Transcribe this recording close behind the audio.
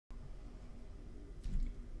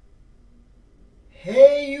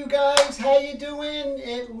guys, how you doing?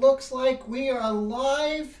 It looks like we are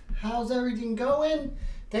live. How's everything going?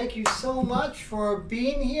 Thank you so much for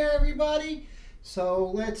being here, everybody.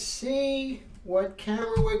 So let's see what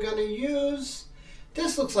camera we're going to use.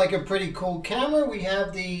 This looks like a pretty cool camera. We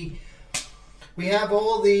have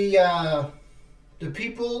all the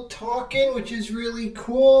people talking, which is really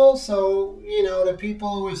cool. So, you know, the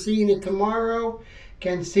people who are seeing it tomorrow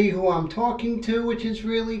can see who I'm talking to, which is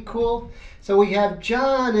really cool. So we have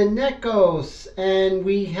John and Nekos, and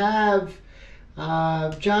we have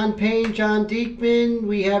John Payne, John Diekman.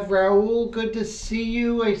 We have Raul, good to see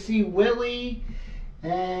you. I see Willie,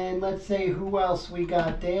 and let's see who else we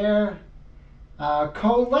got there.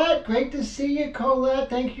 Colette, great to see you, Colette.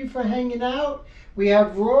 Thank you for hanging out. We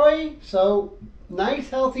have Roy, so nice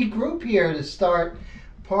healthy group here to start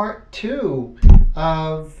part 2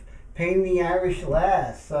 of Painting the Irish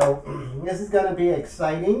Lass. So this is going to be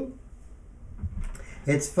exciting.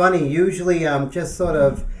 It's funny, usually I'm just sort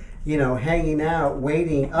of, you know, hanging out,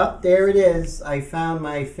 waiting. Up there it is. I found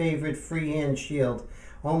my favorite freehand shield.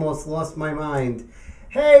 Almost lost my mind.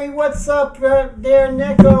 Hey, what's up there,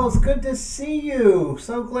 Nekos? Good to see you.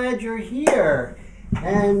 So glad you're here.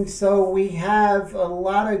 And so we have a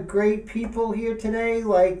lot of great people here today,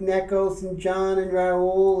 like Nekos and John and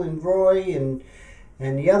Raul and Roy and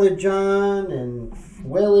the other John and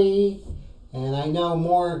Willie. And I know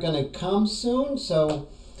more are going to come soon, so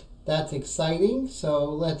that's exciting. So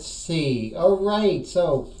let's see. All right,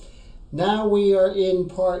 so now we are in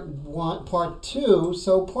part 2.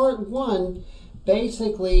 So part 1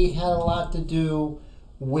 basically had a lot to do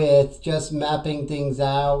with just mapping things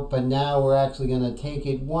out, but now we're actually going to take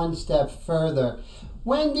it one step further.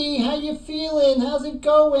 Wendy, how you feeling? How's it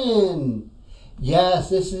going? Yes,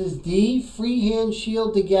 this is the freehand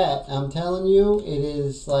shield to get. I'm telling you, it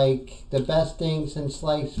is like the best thing since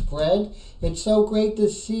sliced bread. It's so great to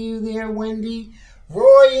see you there, Wendy.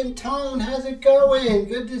 Roy and Tone, how's it going?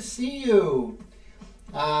 Good to see you.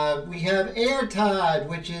 We have Air Todd,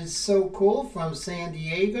 which is so cool, from San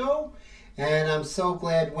Diego. And I'm so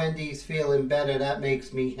glad Wendy's feeling better. That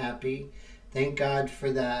makes me happy. Thank God for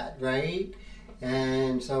that, right?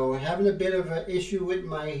 And so having a bit of an issue with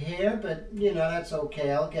my hair, but you know, that's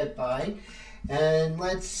okay. I'll get by. And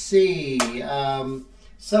let's see.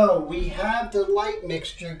 So we have the light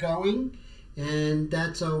mixture going, and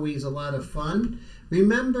that's always a lot of fun.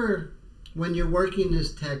 Remember, when you're working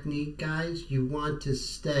this technique, guys, you want to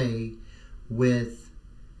stay with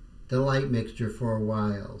the light mixture for a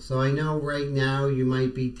while. So I know right now you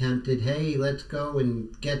might be tempted, hey, let's go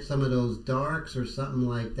and get some of those darks or something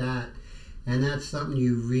like that. And that's something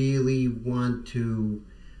you really want to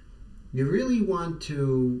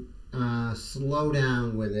slow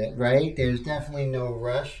down with it, right? There's definitely no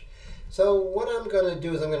rush. So what I'm going to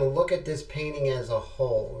do is I'm going to look at this painting as a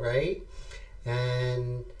whole, right?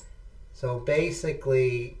 And so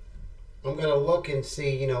basically I'm going to look and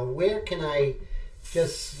see, you know, where can I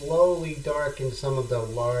just slowly darken some of the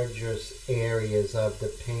largest areas of the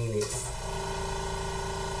painting.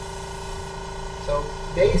 So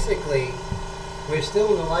basically, we're still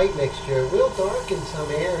in the light mixture. We'll darken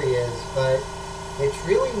some areas, but it's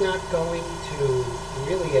really not going to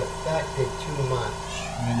really affect it too much,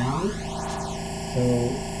 you know? So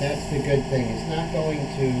that's the good thing. It's not going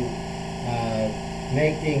to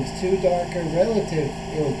make things too dark or relative.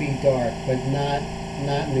 It'll be dark, but not in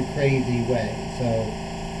a crazy way. So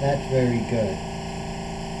that's very good.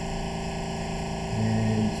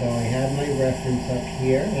 And so I have my reference up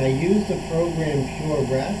here. I use the program Pure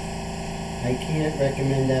Ref. I can't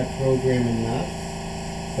recommend that program enough.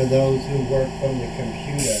 For those who work from the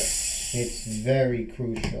computer, it's very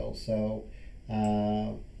crucial. So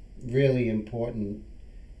really important,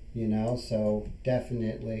 you know, so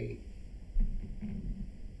definitely.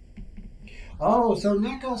 Oh, so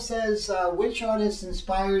Neko says, which artist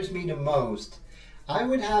inspires me the most? I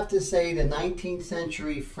would have to say the 19th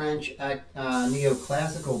century French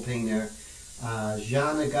neoclassical painter,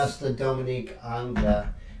 Jean-Auguste Dominique Ingres.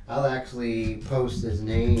 I'll actually post his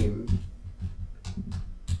name.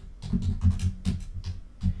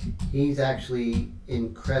 He's actually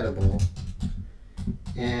incredible.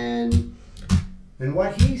 And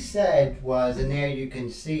what he said was, and there you can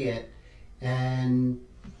see it, and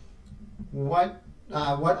what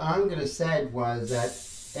Ingres said was that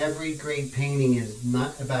every great painting is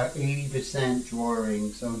not about 80%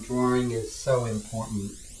 drawing. So drawing is so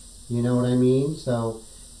important. You know what I mean? So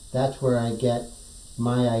that's where I get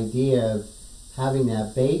my idea of having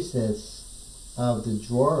that basis of the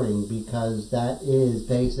drawing, because that is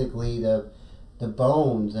basically the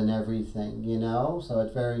bones and everything, you know? So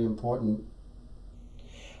it's very important.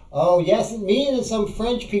 Oh, yes, me and some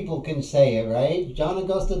French people can say it, right? John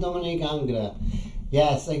Auguste Dominique Ingres.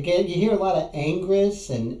 Yes, again, you hear a lot of Angris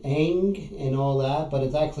and Ang and all that, but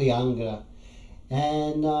it's actually Ingres.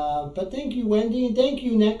 And, but thank you, Wendy, and thank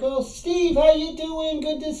you, Neko. Steve, how you doing?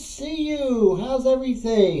 Good to see you. How's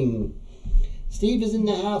everything? Steve is in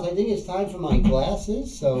the house. I think it's time for my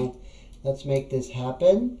glasses, so let's make this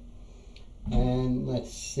happen. And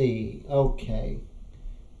let's see. Okay.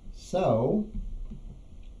 So,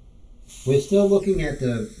 we're still looking at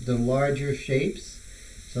the larger shapes,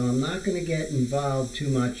 so I'm not going to get involved too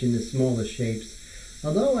much in the smaller shapes,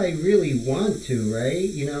 although I really want to, right?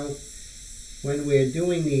 You know, when we're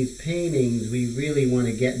doing these paintings, we really want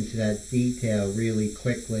to get into that detail really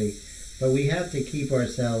quickly, but we have to keep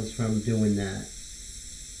ourselves from doing that.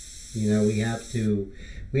 You know, we have to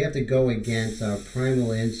go against our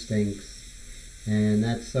primal instincts, and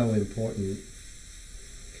that's so important.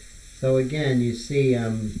 So again, you see,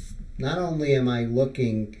 not only am I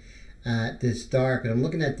looking at this dark, but I'm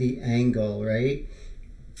looking at the angle, right?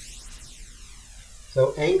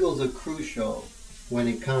 So angles are crucial when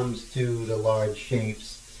it comes to the large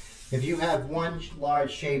shapes. If you have one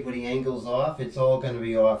large shape with the angles off, it's all going to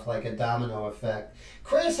be off like a domino effect.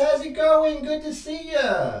 Chris, how's it going? Good to see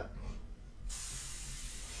ya.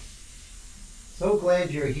 So glad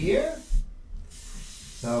you're here.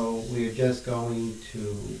 So we're just going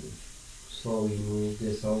to slowly move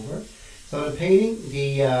this over. So the painting,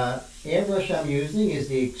 the airbrush I'm using is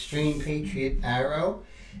the Extreme Patriot Arrow,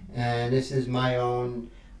 and this is my own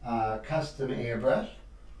custom airbrush.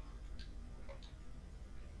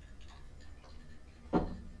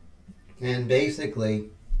 And basically,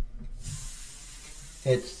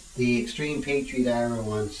 it's the Extreme Patriot Arrow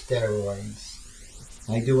on steroids.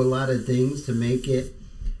 I do a lot of things to make it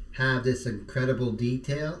have this incredible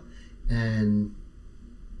detail, and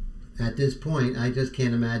at this point I just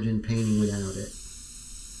can't imagine painting without it.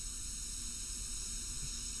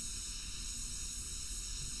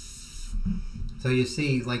 So you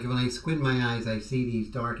see, like when I squint my eyes, I see these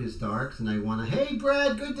darkest darks, and I want to, hey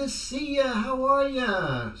Brad, good to see ya, how are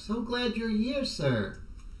ya? So glad you're here, sir.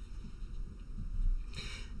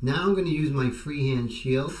 Now I'm going to use my freehand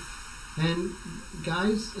shield. And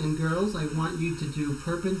guys and girls, I want you to do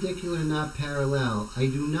perpendicular, not parallel. I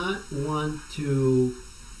do not want to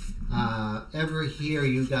ever hear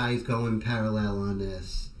you guys go in parallel on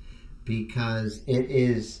this, because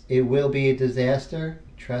it will be a disaster,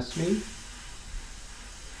 trust me.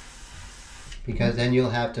 Because then you'll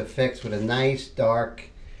have to fix with a nice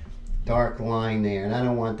dark line there, and I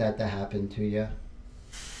don't want that to happen to you.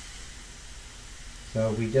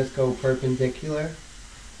 So we just go perpendicular.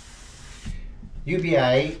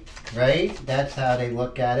 UBI, right? That's how they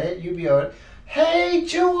look at it. UBI. Hey,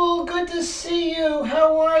 Jewel, good to see you.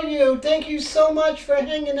 How are you? Thank you so much for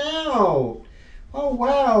hanging out. Oh,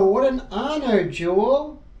 wow. What an honor,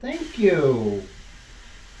 Jewel. Thank you.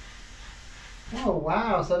 Oh,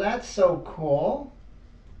 wow. So that's so cool.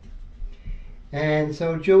 And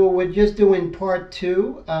so, Jewel, we're just doing part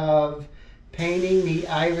 2 of painting the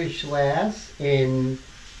Irish lass in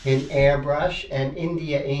airbrush and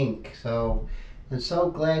India ink. So I'm so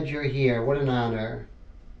glad you're here. What an honor.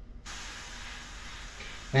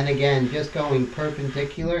 And again, just going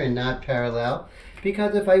perpendicular and not parallel,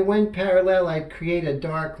 because if I went parallel, I'd create a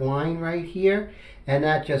dark line right here, and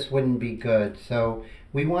that just wouldn't be good. So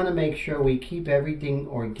we want to make sure we keep everything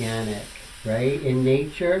organic, right? In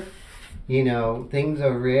nature, you know, things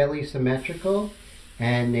are rarely symmetrical,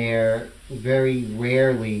 and they're very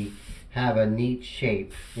rarely have a neat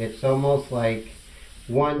shape. It's almost like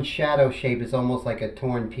one shadow shape is almost like a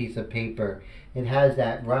torn piece of paper. It has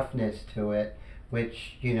that roughness to it,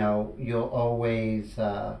 which, you know, you'll always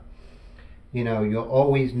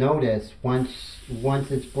notice once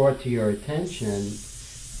it's brought to your attention.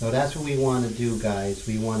 So that's what we want to do, guys.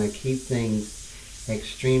 We want to keep things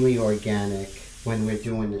extremely organic when we're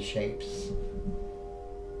doing the shapes.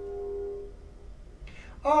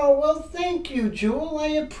 Oh, well, thank you, Jewel. I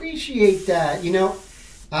appreciate that. You know,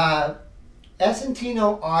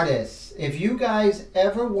 Esentino artists, if you guys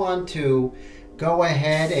ever want to go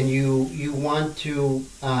ahead and you want to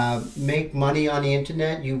make money on the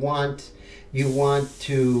internet, you want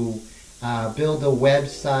to build a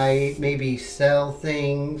website, maybe sell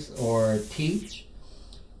things or teach,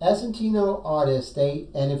 Esentino artists,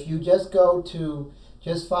 and if you just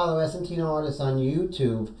follow Esentino artists on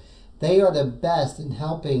YouTube, they are the best in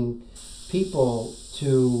helping people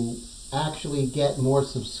to actually get more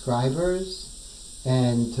subscribers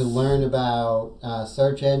and to learn about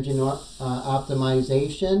search engine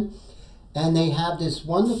optimization. And they have this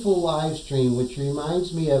wonderful live stream, which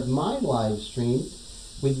reminds me of my live stream,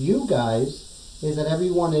 with you guys is that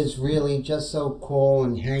everyone is really just so cool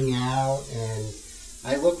and hang out, and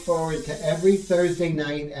I look forward to every Thursday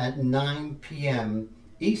night at 9 p.m.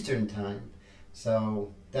 Eastern Time.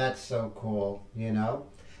 So that's so cool, you know.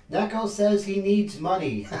 Neko says he needs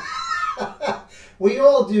money. We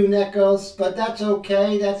all do, Nekos, but that's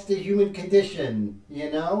okay. That's the human condition,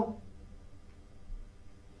 you know.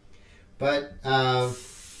 But,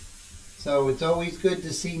 so it's always good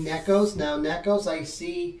to see Nekos. Now, Nekos, I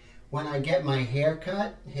see when I get my hair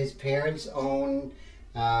cut, his parents own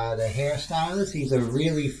the hairstylist. He's a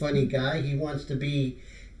really funny guy. He wants to be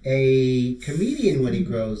a comedian when he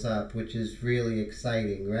grows up, which is really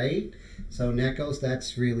exciting, right? So, Nekos,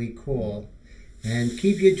 that's really cool. And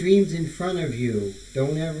keep your dreams in front of you.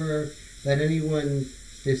 Don't ever let anyone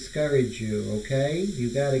discourage you, okay?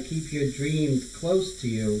 You got to keep your dreams close to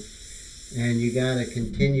you, and you got to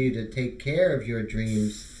continue to take care of your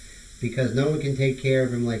dreams, because no one can take care of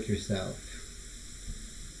them like yourself.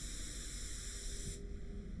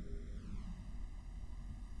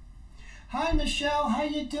 Hi, Michelle. How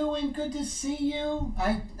you doing? Good to see you.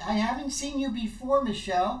 I haven't seen you before,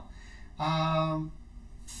 Michelle.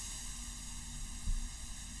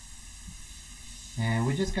 And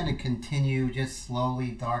we're just going to continue just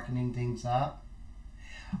slowly darkening things up.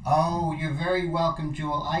 Oh, you're very welcome,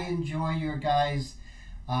 Jewel. I enjoy your guys'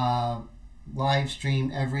 live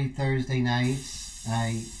stream every Thursday nights.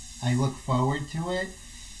 I look forward to it.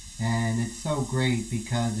 And it's so great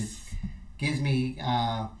because it gives me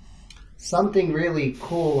something really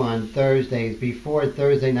cool on Thursdays. Before,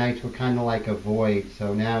 Thursday nights were kind of like a void.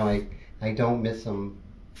 So now I don't miss them.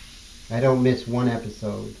 I don't miss one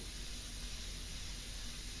episode.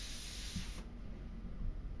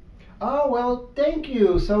 Oh, well, thank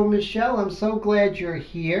you. So, Michelle, I'm so glad you're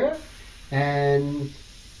here. And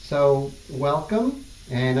so, welcome.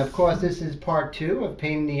 And, of course, this is part 2 of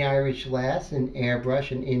Painting the Irish Lass in Airbrush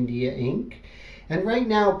and India ink. And right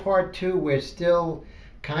now, part 2, we're still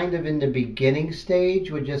kind of in the beginning stage.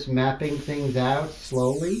 We're just mapping things out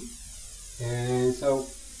slowly. And so,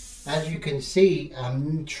 as you can see,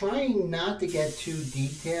 I'm trying not to get too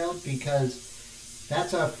detailed because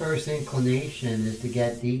that's our first inclination, is to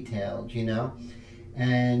get detailed, you know,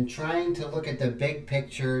 and trying to look at the big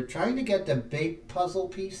picture, trying to get the big puzzle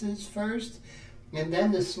pieces first, and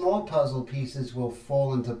then the small puzzle pieces will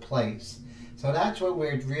fall into place. So that's what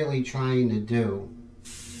we're really trying to do.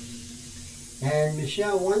 And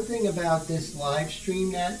Michelle, one thing about this live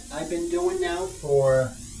stream that I've been doing now for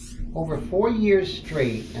over 4 years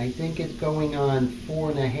straight, I think it's going on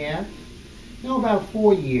 4.5, no, about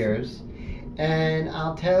 4 years. And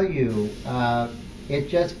I'll tell you,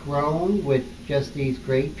 it's just grown with just these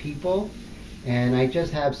great people, and I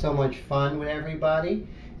just have so much fun with everybody.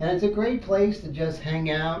 And it's a great place to just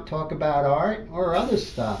hang out, talk about art or other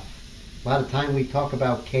stuff. A lot of time we talk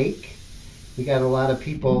about cake. We got a lot of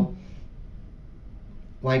people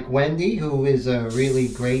like Wendy, who is a really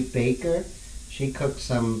great baker. She cooks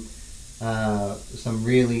some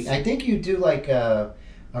really, I think you do like a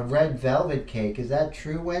red velvet cake. Is that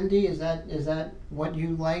true, Wendy? Is that what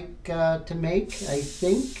you like to make? I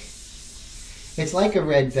think it's like a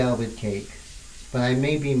red velvet cake, but I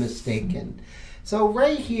may be mistaken. So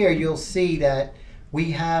right here you'll see that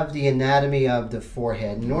we have the anatomy of the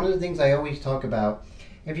forehead. And one of the things I always talk about,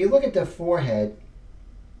 if you look at the forehead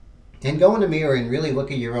and go in the mirror and really look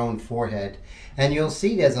at your own forehead, and you'll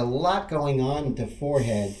see there's a lot going on with the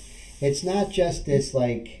forehead. It's not just this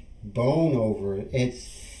like bone over it.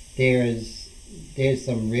 There's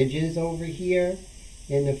some ridges over here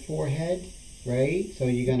in the forehead, right? So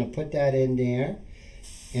you're going to put that in there.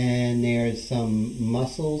 And there's some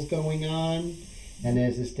muscles going on. And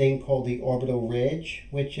there's this thing called the orbital ridge,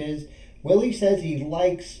 which is, Willie says he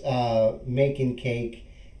likes making cake,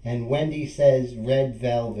 and Wendy says red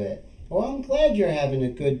velvet. Well, I'm glad you're having a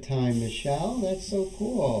good time, Michelle. That's so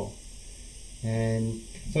cool. And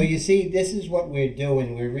so you see, this is what we're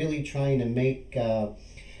doing. We're really trying to make... we're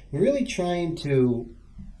really trying to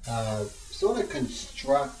sort of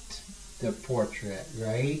construct the portrait,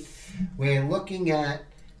 right? We're looking at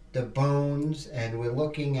the bones and we're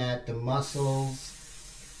looking at the muscles,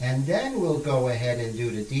 and then we'll go ahead and do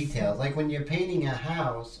the details. Like when you're painting a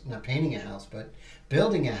house, not painting a house, but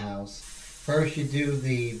building a house, first you do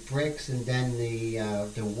the bricks and then the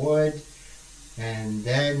wood, and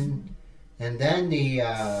then the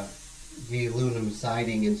aluminum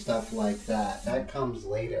siding and stuff like that. That comes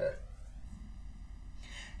later.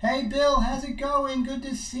 Hey Bill, how's it going? Good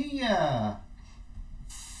to see ya.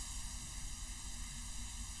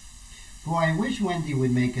 Boy, I wish Wendy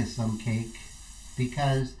would make us some cake,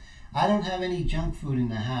 because I don't have any junk food in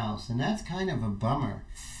the house, and that's kind of a bummer,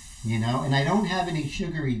 you know. And I don't have any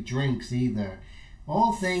sugary drinks either.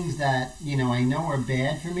 All things that, you know, I know are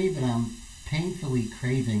bad for me, but I'm painfully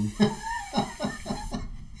craving.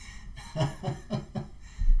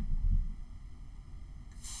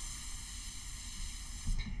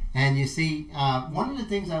 And you see, one of the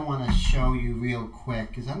things I want to show you real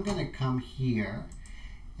quick is I'm going to come here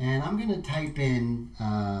and I'm going to type in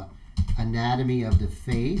anatomy of the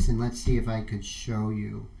face, and let's see if I could show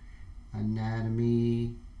you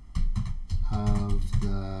anatomy of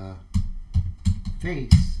the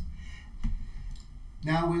face.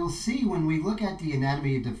 Now we'll see when we look at the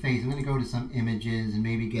anatomy of the face. I'm going to go to some images and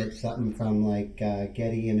maybe get something from like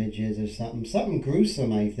Getty Images or something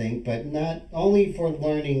gruesome, I think, but not only for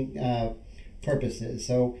learning purposes.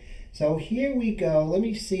 So here we go. Let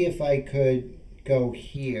me see if I could go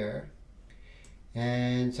here.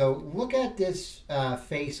 And so look at this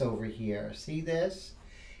face over here. See this?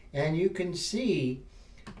 And you can see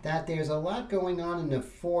that there's a lot going on in the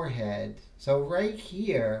forehead. So right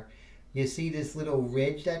here, you see this little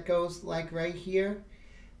ridge that goes like right here?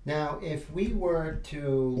 Now, if we were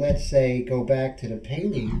to, let's say, go back to the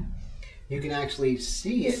painting, you can actually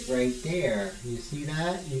see it right there. You see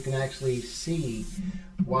that? You can actually see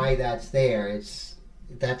why that's there.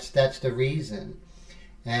 That's the reason.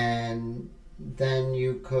 And then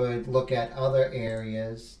you could look at other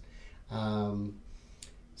areas.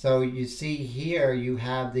 So you see here, you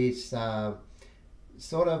have this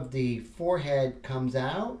sort of the forehead comes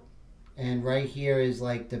out, and right here is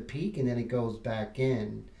like the peak, and then it goes back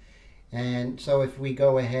in. And so if we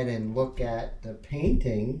go ahead and look at the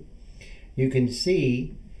painting, you can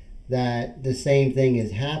see that the same thing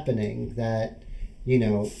is happening, that, you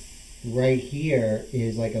know, right here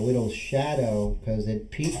is like a little shadow because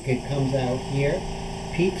it comes out here,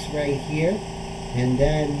 peaks right here, and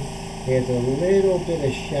then there's a little bit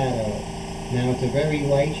of shadow. Now it's a very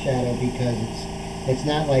light shadow because it's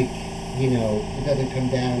not like, you know, it doesn't come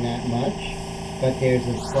down that much, but there's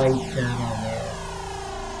a slight shadow there.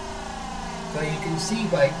 So you can see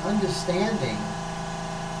by understanding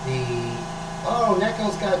oh,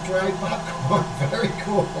 Neko's got dry popcorn. Very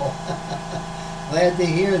cool. Glad to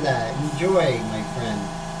hear that. Enjoy, my friend.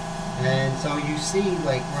 And so you see,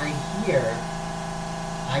 like right here,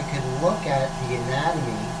 I could look at the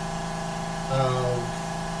anatomy of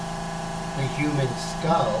the human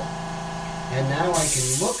skull, and now I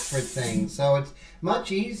can look for things. So it's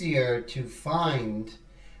much easier to find,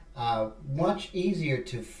 a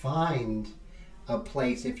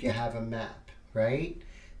place if you have a map, right?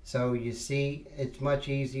 So you see, it's much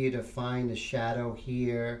easier to find a shadow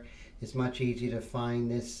here. It's much easier to find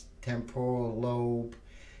this temporal lobe.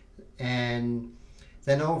 And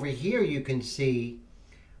then over here you can see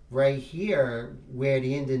right here where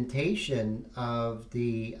the indentation of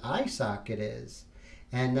the eye socket is.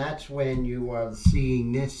 And that's when you are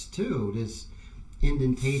seeing this too, this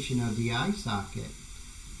indentation of the eye socket.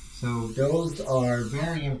 So those are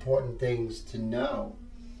very important things to know.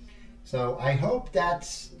 So I hope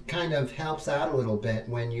that's kind of helps out a little bit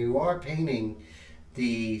when you are painting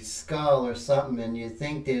the skull or something and you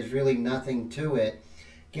think there's really nothing to it.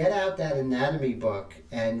 Get out that anatomy book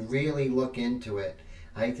and really look into it.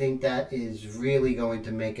 I think that is really going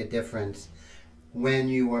to make a difference when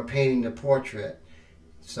you are painting the portrait.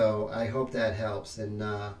 So I hope that helps. And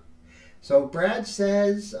so Brad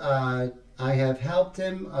says, I have helped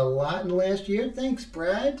him a lot in the last year. Thanks,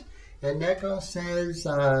 Brad. And Neko says,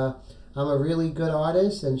 I'm a really good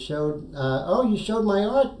artist and showed, oh, you showed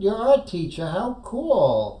your art teacher. How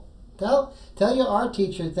cool. Tell your art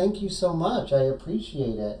teacher thank you so much. I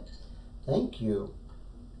appreciate it. Thank you.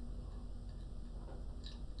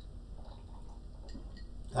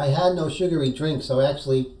 I had no sugary drink, so I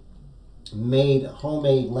actually made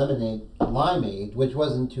homemade limeade, which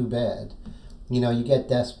wasn't too bad. You know, you get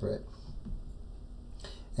desperate.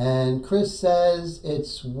 And Chris says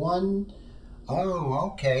it's one.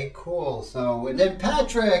 Oh, okay, cool. So, and then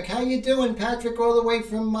Patrick, how you doing, Patrick, all the way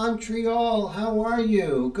from Montreal? How are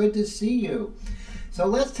you? Good to see you. So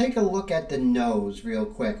let's take a look at the nose real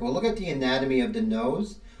quick. We'll look at the anatomy of the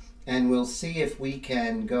nose, and we'll see if we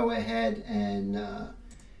can go ahead and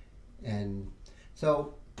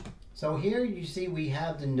so here you see we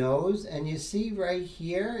have the nose, and you see right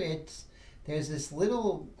here there's this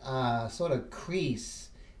little sort of crease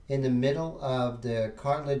in the middle of the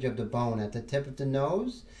cartilage of the bone at the tip of the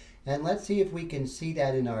nose. And let's see if we can see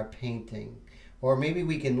that in our painting. Or maybe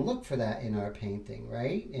we can look for that in our painting,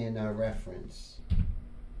 right? In our reference.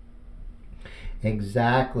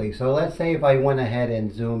 Exactly. So let's say if I went ahead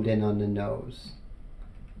and zoomed in on the nose.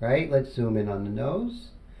 Right? Let's zoom in on the nose.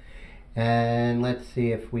 And let's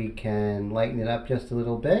see if we can lighten it up just a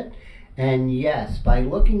little bit. And yes, by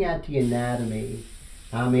looking at the anatomy,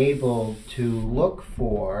 I'm able to look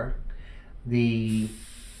for the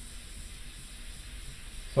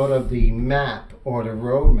sort of the map or the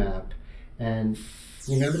road map. And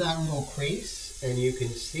remember that little crease? And you can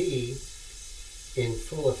see in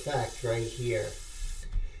full effect right here.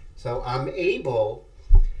 So I'm able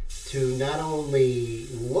to not only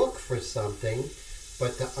look for something,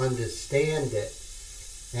 but to understand it.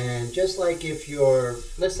 And just like if you're,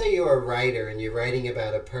 let's say you're a writer and you're writing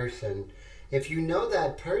about a person, if you know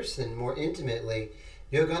that person more intimately,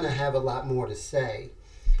 you're going to have a lot more to say.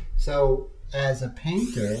 So as a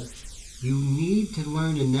painter, you need to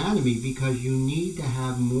learn anatomy because you need to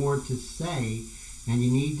have more to say, and you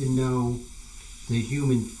need to know the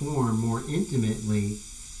human form more intimately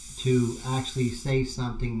to actually say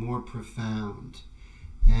something more profound.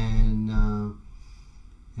 And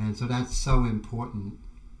so that's so important.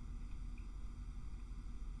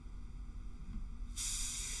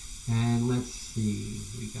 And let's see,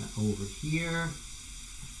 we got over here.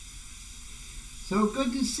 So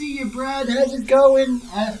good to see you, Brad. How's it going?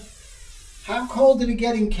 How cold did it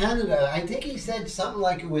get in Canada? I think he said something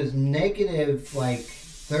like it was negative like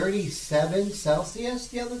 37 Celsius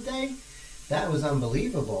the other day. That was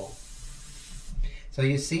unbelievable. So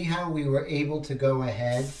you see how we were able to go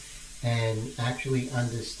ahead and actually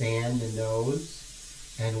understand the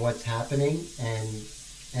nose and what's happening, and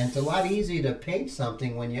it's a lot easier to paint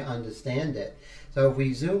something when you understand it. So if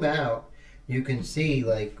we zoom out, you can see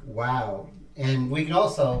like, wow. And we can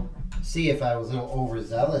also see if I was a little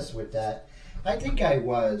overzealous with that. I think I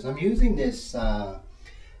was. I'm using this, the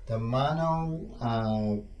Mono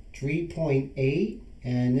 3.8,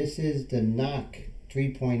 and this is the Knock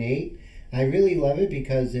 3.8. I really love it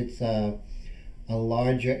because it's a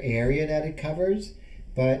larger area that it covers,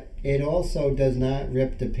 but it also does not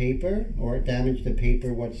rip the paper or damage the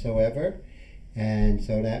paper whatsoever. And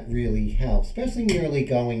so that really helps, especially in the early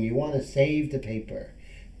going. You want to save the paper,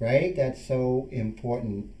 right? That's so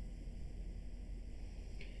important.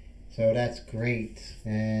 So that's great.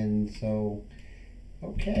 And so,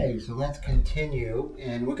 okay, so let's continue.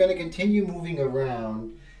 And we're going to continue moving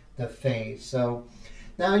around the face. So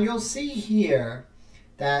now you'll see here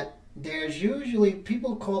that there's usually,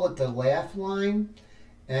 people call it the laugh line,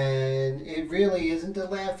 and it really isn't the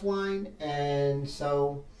laugh line. And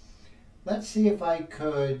so let's see if I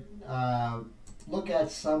could look at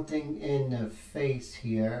something in the face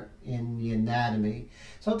here in the anatomy.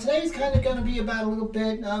 So today's kind of going to be about a little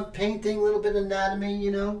bit of painting, a little bit of anatomy,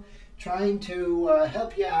 you know, trying to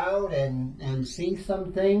help you out and see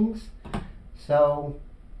some things. So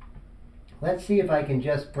let's see if I can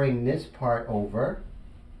just bring this part over.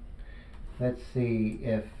 Let's see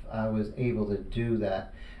if I was able to do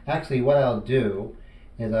that. Actually, what I'll do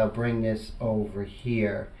is I'll bring this over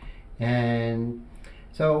here. And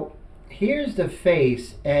so here's the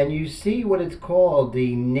face, and you see what it's called,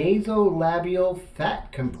 the nasolabial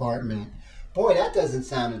fat compartment. Boy, that doesn't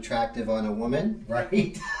sound attractive on a woman,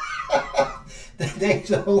 right? The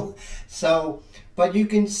nasal. So, but you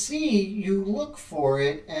can see, you look for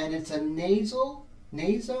it, and it's a nasolabial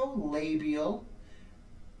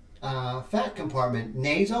fat compartment.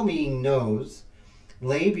 Nasal meaning nose,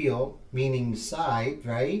 labial meaning side,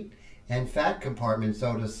 right? And fat compartment,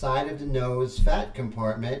 so the side of the nose, fat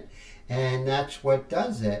compartment, and that's what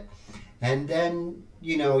does it. And then,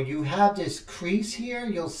 you know, you have this crease here,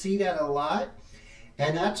 you'll see that a lot,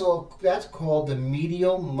 and that's called the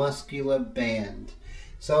medial muscular band.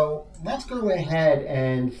 So let's go ahead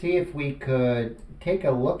and see if we could take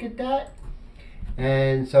a look at that.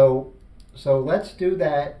 And so let's do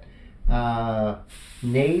that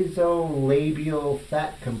nasolabial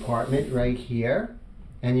fat compartment right here.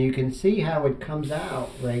 And you can see how it comes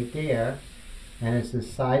out right there. And it's the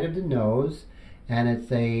side of the nose. And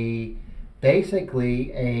it's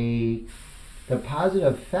basically a deposit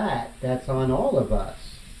of fat that's on all of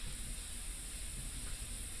us.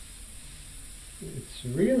 It's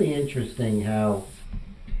really interesting how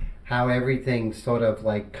everything sort of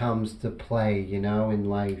like comes to play, you know, in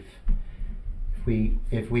life.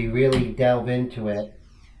 If we really delve into it,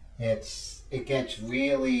 it gets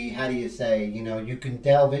really, how do you say, you know, you can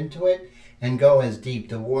delve into it and go as deep.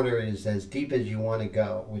 The water is as deep as you want to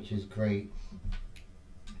go, which is great.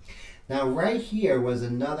 Now right here was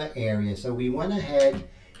another area. So we went ahead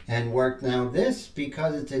and worked. Now this,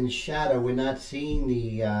 because it's in shadow, we're not seeing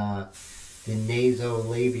the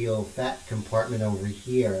nasolabial fat compartment over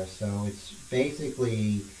here. So it's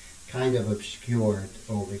basically kind of obscured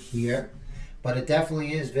over here. But it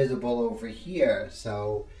definitely is visible over here.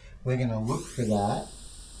 So we're going to look for that.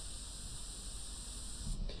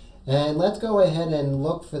 And let's go ahead and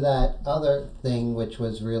look for that other thing which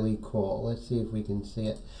was really cool. Let's see if we can see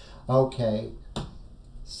it. Okay,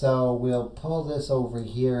 so we'll pull this over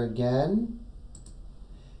here again.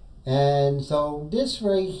 And so this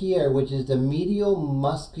right here, which is the medial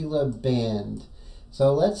muscular band.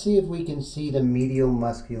 So let's see if we can see the medial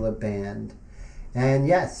muscular band. And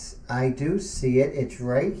yes, I do see it. It's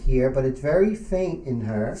right here, but it's very faint in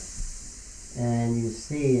her. And you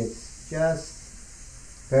see it's just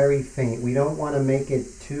very faint. We don't want to make it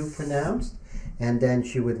too pronounced, and then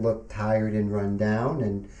she would look tired and run down.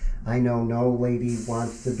 And I know no lady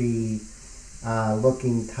wants to be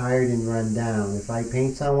looking tired and run down. If I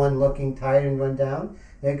paint someone looking tired and run down,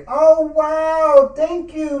 they're like, oh wow,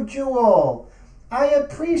 thank you, Jewel. I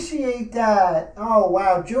appreciate that. Oh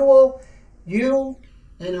wow, Jewel, you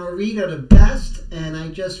and Orit are the best, and I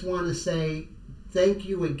just want to say thank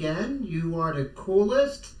you again. You are the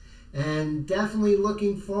coolest, and definitely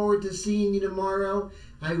looking forward to seeing you tomorrow.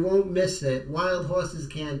 I won't miss it. Wild horses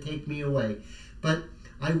can't take me away. But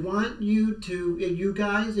I want you to, you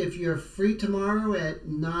guys, if you're free tomorrow at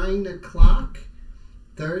 9 o'clock,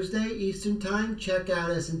 Thursday, Eastern Time, check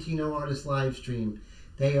out Esentino Artist live stream.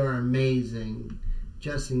 They are amazing.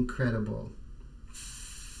 Just incredible.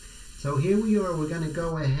 So here we are. We're going to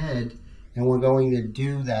go ahead and we're going to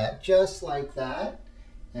do that just like that.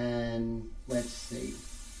 And let's see.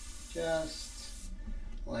 Just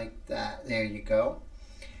like that. There you go.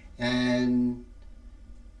 And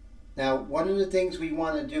now, one of the things we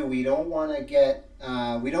want to do, we don't want to get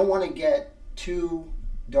too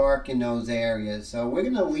dark in those areas. So we're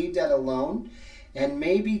going to leave that alone, and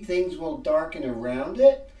maybe things will darken around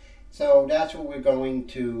it. So that's what we're going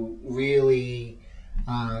to really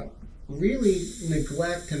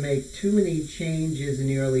neglect to make too many changes in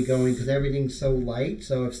the early going, because everything's so light.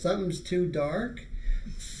 So if something's too dark,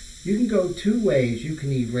 you can go two ways. You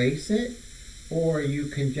can erase it, or you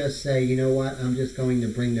can just say, you know what, I'm just going to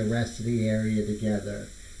bring the rest of the area together.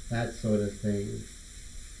 That sort of thing.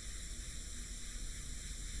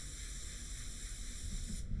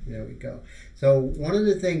 There we go. So one of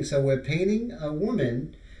the things, so we're painting a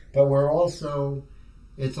woman, but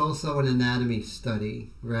it's also an anatomy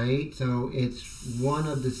study, right? So it's one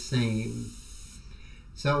of the same.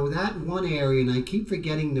 So that one area, and I keep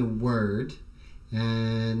forgetting the word,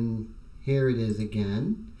 and here it is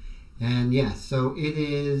again. And yes, so it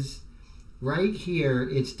is right here,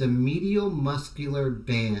 it's the medial muscular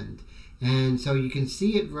band. And so you can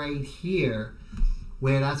see it right here,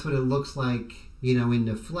 where that's what it looks like, you know, in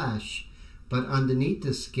the flesh. But underneath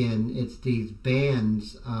the skin, it's these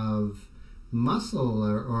bands of muscle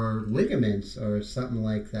or ligaments or something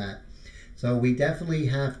like that. So we definitely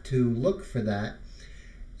have to look for that.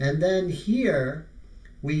 And then here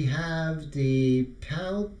we have the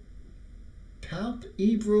palpebral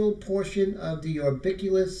portion of the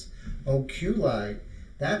orbiculus oculi.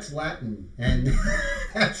 That's Latin, and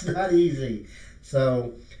that's not easy.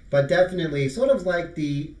 So, but definitely sort of like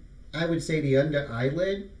I would say the under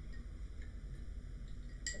eyelid,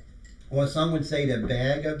 or some would say the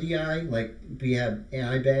bag of the eye, like we have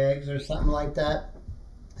eye bags or something like that.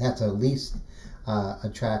 That's a least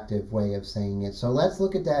attractive way of saying it. So let's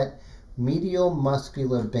look at that medial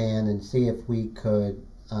muscular band and see if we could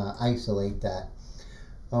isolate that.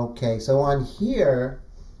 Okay, so on here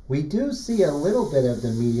we do see a little bit of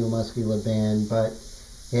the medial muscular band, but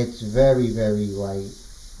it's very, very light.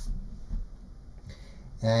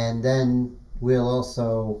 And then we'll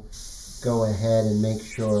also go ahead and make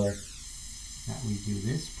sure that we do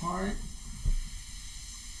this part.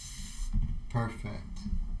 Perfect.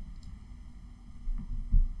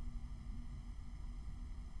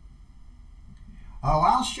 Oh,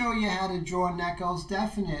 I'll show you how to draw Neckles,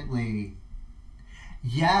 definitely.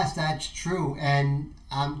 Yes, that's true. And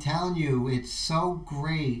I'm telling you, it's so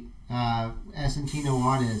great. Esentino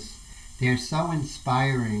artists, they're so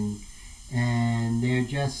inspiring. And they're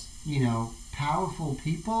just, you know, powerful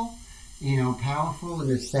people. You know, powerful in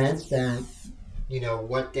the sense that, you know,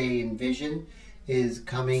 what they envision is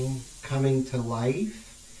coming to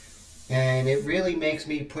life. And it really makes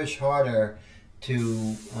me push harder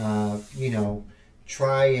to, you know,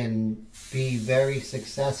 try and be very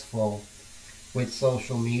successful with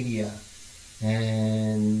social media.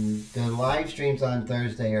 And the live streams on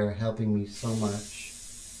Thursday are helping me so much.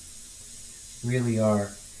 Really are.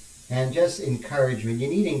 And just encouragement. You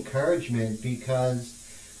need encouragement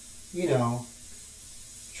because, you know,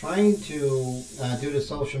 trying to do the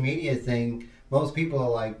social media thing, most people are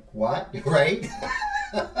like, what? Right?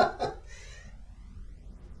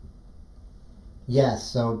 Yes,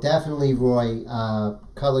 so definitely, Roy,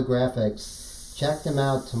 Color Graphics, check them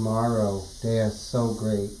out tomorrow. They are so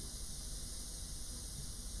great.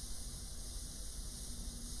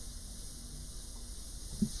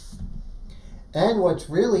 And what's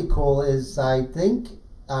really cool is I think,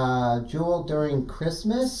 Jewel, during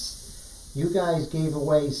Christmas, you guys gave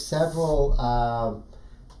away several,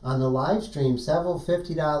 on the live stream, several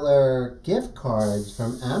 $50 gift cards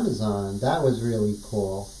from Amazon. That was really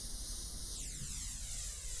cool.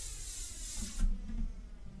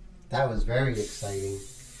 That was very exciting.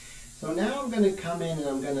 So now I'm going to come in and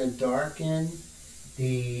I'm going to darken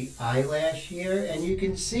the eyelash here, and you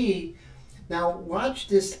can see, now watch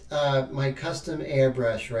this, my custom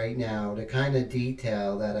airbrush right now, the kind of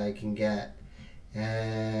detail that I can get,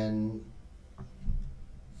 and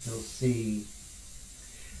you'll see.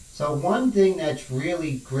 So one thing that's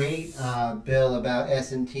really great, Bill, about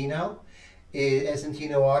Esentino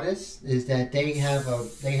Artists, is that they have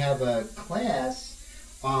a class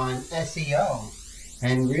on SEO,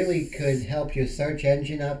 and really could help your search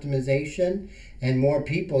engine optimization, and more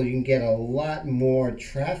people, you can get a lot more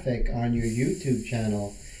traffic on your YouTube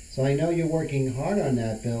channel. So I know you're working hard on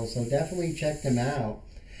that, Bill, so definitely check them out.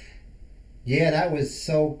 Yeah, that was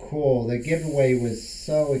so cool. The giveaway was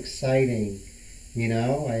so exciting. You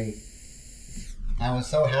know, I was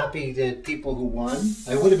so happy that people who won.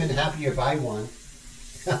 I would have been happier if I won.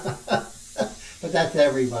 But that's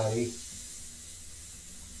everybody.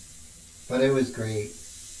 But it was great.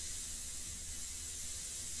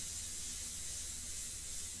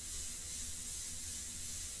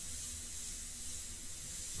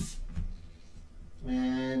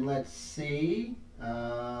 And let's see.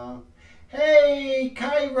 Hey,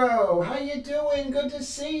 Cairo, how you doing? Good to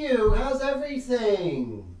see you. How's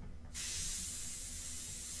everything?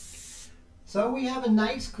 So we have a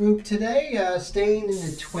nice group today, staying in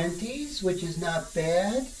the 20s, which is not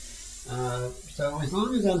bad. So as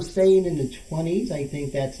long as I'm staying in the 20s, I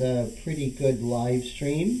think that's a pretty good live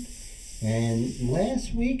stream. And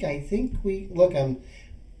last week, I think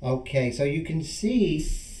okay, so you can see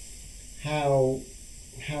how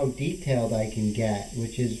detailed I can get,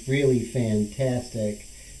 which is really fantastic.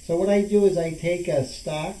 So what I do is I take a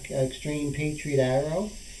stock Extreme Patriot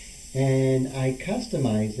Arrow and I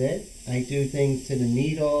customize it. I do things to the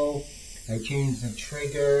needle, I change the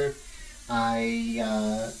trigger, I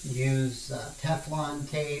use Teflon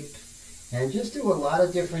tape, and just do a lot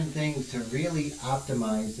of different things to really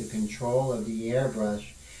optimize the control of the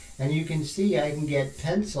airbrush. And you can see I can get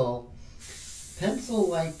pencil-like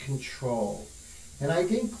control. And I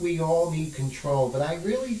think we all need control, but I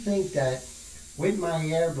really think that with my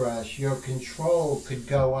airbrush, your control could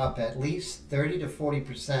go up at least 30 to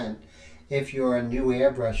 40% if you're a new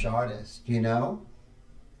airbrush artist, you know?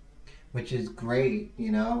 Which is great,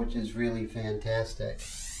 you know, which is really fantastic.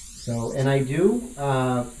 So, and I do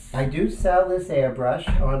sell this airbrush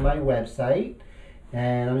on my website,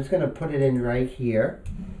 and I'm just going to put it in right here.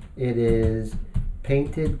 It is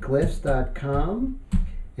paintedglyphs.com,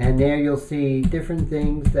 and there you'll see different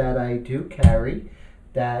things that I do carry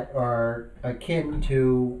that are akin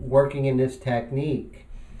to working in this technique.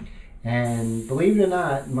 And believe it or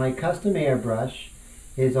not, my custom airbrush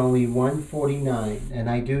is only $149, and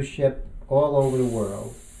I do ship all over the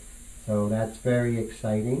world. So that's very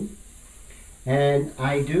exciting. And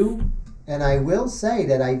I will say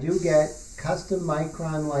that I do get custom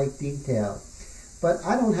micron-like detail. But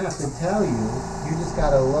I don't have to tell you, you just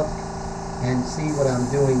gotta look and see what I'm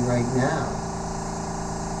doing right now.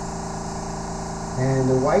 And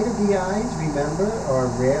the white of the eyes, remember, are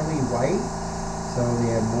rarely white, so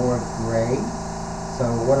they're more gray. So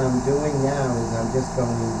what I'm doing now is I'm just going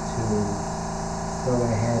to go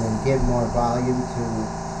ahead and give more volume to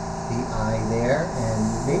the eye there, and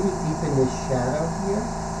maybe deepen this shadow here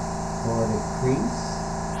for the crease.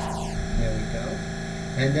 There we go.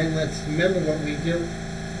 And then let's remember what we do.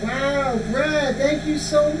 Wow, Brad, thank you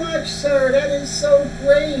so much, sir. That is so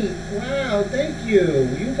great. Wow, thank you.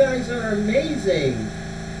 You guys are amazing.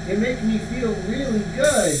 You're making me feel really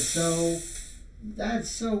good. So that's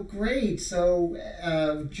so great. So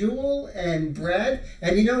Jewel and Brad,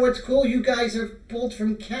 and you know what's cool? You guys are both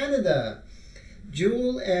from Canada.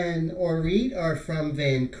 Jewel and Orit are from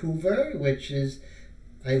Vancouver, which is,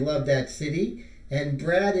 I love that city. And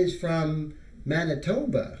Brad is from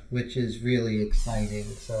Manitoba, which is really exciting.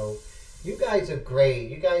 So you guys are great.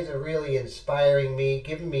 You guys are really inspiring me,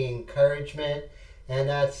 giving me encouragement, and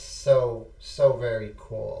that's so very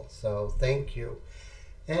cool. So thank you.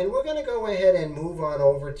 And we're going to go ahead and move on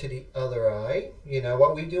over to the other eye. You know,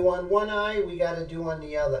 what we do on one eye, we got to do on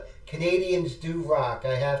the other. Canadians do rock,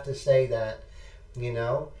 I have to say that, you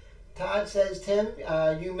know. Todd says, Tim,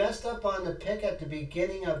 you messed up on the pick at the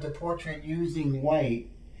beginning of the portrait using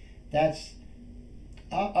white. That's...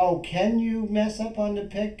 oh, can you mess up on the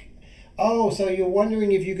pick? Oh, so you're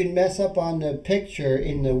wondering if you can mess up on the picture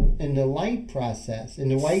in the light process, in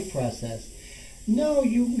the white process. No,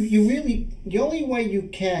 you really, the only way you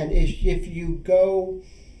can is if you go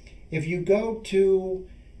too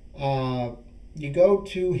you go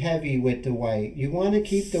too heavy with the white. You want to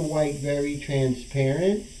keep the white very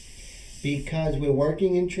transparent because we're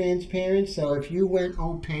working in transparent. So if you went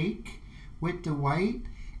opaque with the white,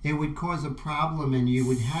 it would cause a problem and you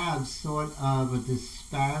would have sort of a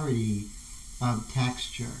disparity of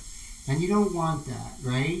texture. And you don't want that,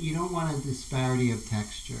 right? You don't want a disparity of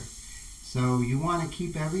texture. So you want to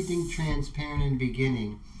keep everything transparent in the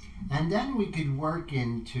beginning. And then we could work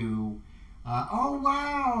into, oh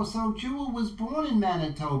wow, so Jewel was born in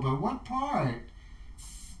Manitoba. What part?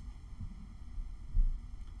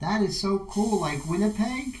 That is so cool, like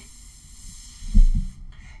Winnipeg?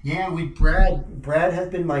 Yeah, with Brad. Brad has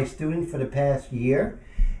been my student for the past year,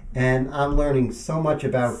 and I'm learning so much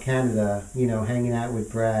about Canada, you know, hanging out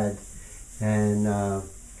with Brad. And,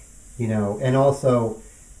 you know, and also,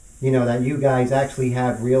 you know, that you guys actually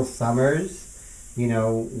have real summers. You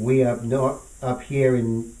know, we up here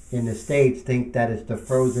in the States think that it's the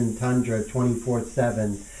frozen tundra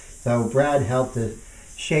 24/7. So Brad helped to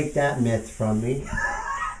shake that myth from me.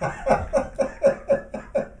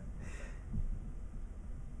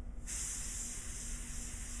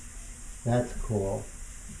 That's cool.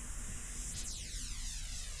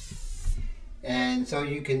 And so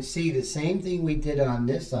you can see the same thing we did on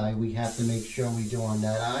this eye, we have to make sure we do on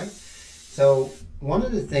that eye. So one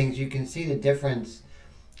of the things you can see the difference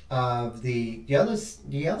of the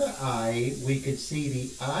other eye, we could see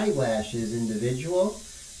the eyelashes individual,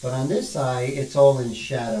 but on this eye it's all in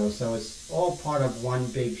shadow, so it's all part of one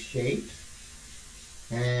big shape.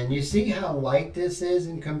 And you see how light this is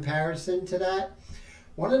in comparison to that?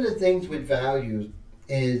 One of the things with values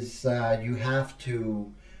is you have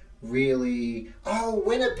to really, oh,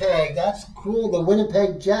 Winnipeg, that's cool, the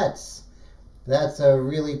Winnipeg Jets. That's a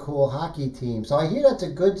really cool hockey team. So I hear that's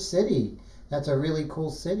a good city. That's a really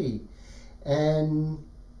cool city. And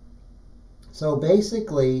so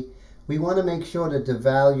basically, we want to make sure that the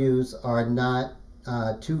values are not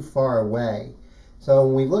too far away. So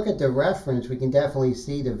when we look at the reference, we can definitely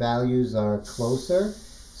see the values are closer.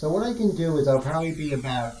 So what I can do is I'll probably be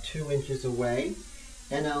about 2 inches away,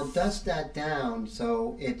 and I'll dust that down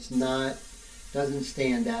so it's not, doesn't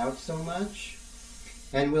stand out so much.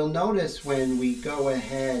 And we'll notice when we go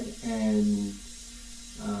ahead and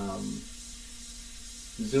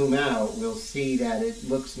zoom out, we'll see that it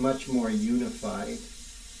looks much more unified.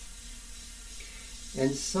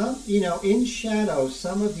 And some, you know, in shadow,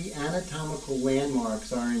 some of the anatomical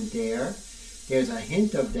landmarks aren't there. There's a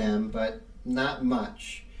hint of them, but not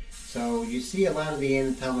much. So you see a lot of the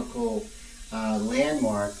anatomical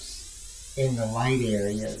landmarks in the light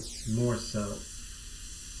areas, more so,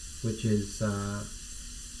 which is,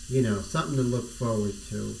 you know, something to look forward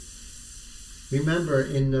to. Remember,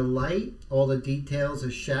 in the light, all the details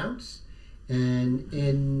are shouts, and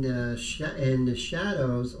in the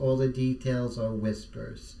shadows, all the details are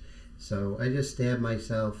whispers. So I just stabbed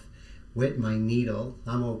myself with my needle.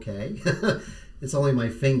 I'm okay. It's only my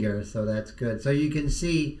finger, so that's good. So you can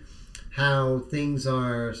see how things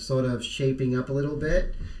are sort of shaping up a little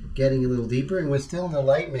bit, getting a little deeper, and we're still in the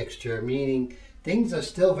light mixture, meaning things are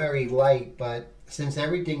still very light, but since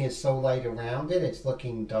everything is so light around it, it's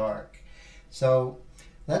looking dark. So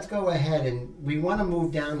let's go ahead, and we want to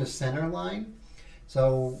move down the center line.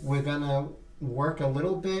 So we're going to work a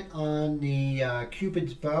little bit on the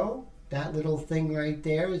Cupid's bow. That little thing right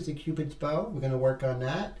there is the Cupid's bow. We're going to work on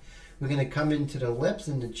that. We're going to come into the lips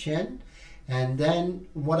and the chin. And then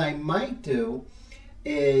what I might do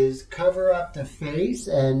is cover up the face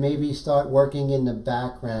and maybe start working in the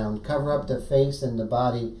background. Cover up the face and the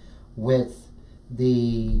body with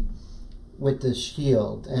the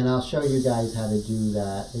shield. And I'll show you guys how to do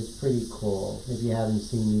that. It's pretty cool if you haven't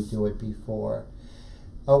seen me do it before.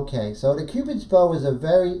 Okay, so the Cupid's bow is a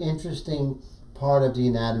very interesting part of the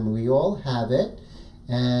anatomy. We all have it.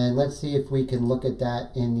 And let's see if we can look at that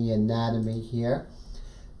in the anatomy here.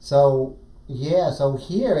 So yeah, so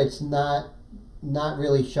here it's not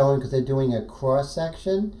really showing because they're doing a cross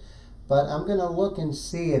section, but I'm going to look and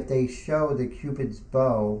see if they show the Cupid's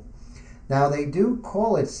bow. Now they do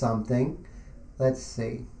call it something. Let's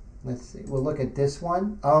see. We'll look at this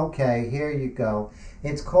one. Okay, here you go.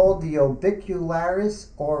 It's called the orbicularis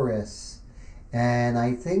oris, and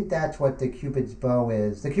I think that's what the Cupid's bow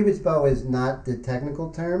is. The Cupid's bow is not the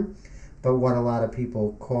technical term, but what a lot of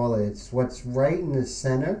people call it. It's what's right in the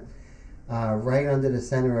center. Right under the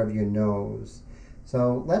center of your nose.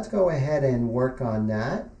 So let's go ahead and work on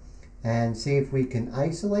that. and see if we can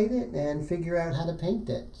isolate it and figure out how to paint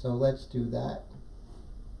it. So let's do that.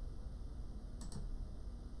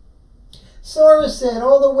 Sorasid,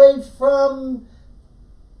 all the way from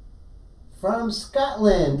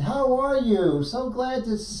Scotland. How are you? So glad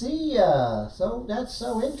to see ya. So that's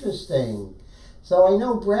so interesting. So I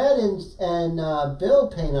know Brad and Bill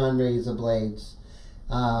paint on razor blades.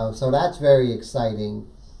 So that's very exciting.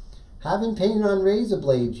 Haven't painted on razor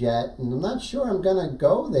blades yet, and I'm not sure I'm gonna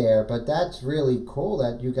go there, but that's really cool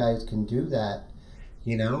that you guys can do that.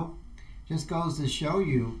 You know, just goes to show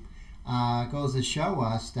you, goes to show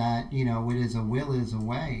us that, you know, it is a will is a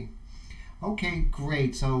way. Okay,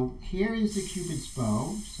 great. So here is the Cupid's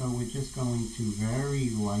bow. So we're just going to very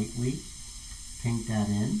lightly paint that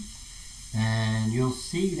in. And you'll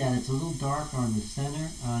see that it's a little darker on the center,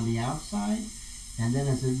 on the outside. And then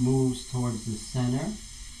as it moves towards the center,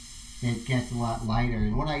 it gets a lot lighter.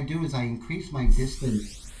 And what I do is I increase my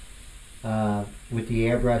distance with the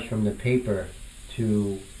airbrush from the paper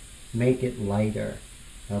to make it lighter,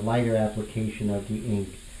 a lighter application of the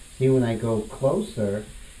ink. See, when I go closer,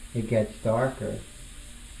 it gets darker,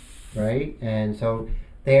 right? And so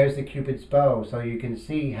there's the Cupid's bow. So you can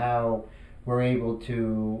see how we're able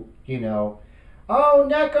to, you know, oh,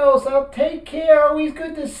 Nekos, I'll take care. Always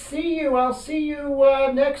good to see you. I'll see you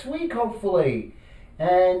next week, hopefully.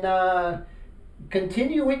 And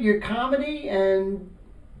continue with your comedy and,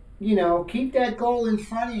 you know, keep that goal in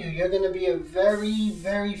front of you. You're going to be a very,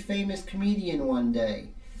 very famous comedian one day.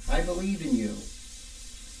 I believe in you.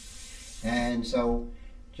 And so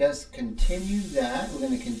just continue that. We're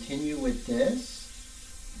going to continue with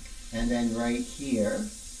this. And then right here.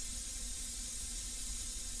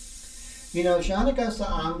 You know, Jean-Auguste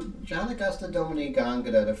Dominique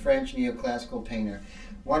Angada, the French neoclassical painter,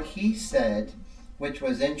 what he said, which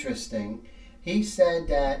was interesting, he said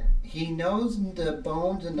that he knows the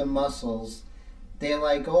bones and the muscles, they're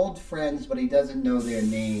like old friends, but he doesn't know their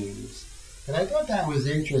names. And I thought that was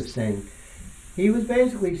interesting. He was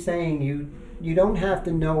basically saying you don't have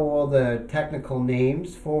to know all the technical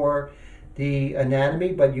names for the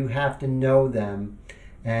anatomy, but you have to know them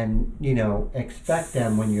and, you know, expect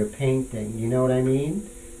them when you're painting. You know what I mean?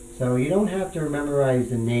 So you don't have to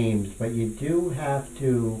memorize the names, but you do have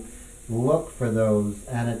to look for those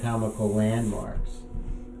anatomical landmarks.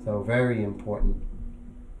 So very important.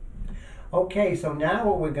 Okay, so now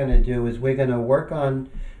what we're going to do is we're going to work on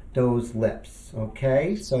those lips.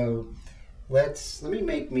 Okay, so let me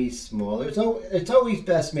make me smaller. It's always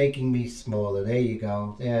best making me smaller. There you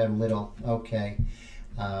go. There, little. Okay.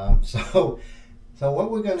 So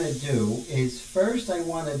what we're going to do is first I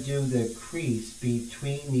want to do the crease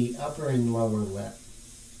between the upper and lower lip.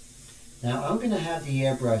 Now I'm going to have the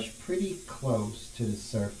airbrush pretty close to the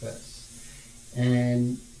surface.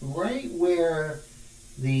 And right where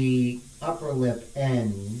the upper lip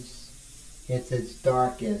ends, it's its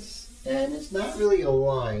darkest. And it's not really a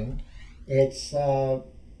line. It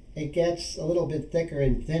gets a little bit thicker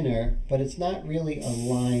and thinner, but it's not really a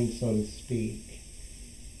line, so to speak.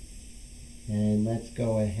 And let's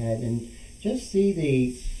go ahead and just see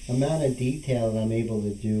the amount of detail that I'm able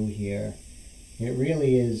to do here. It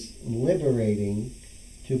really is liberating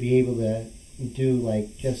to be able to do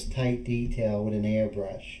like just tight detail with an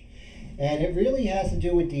airbrush. And it really has to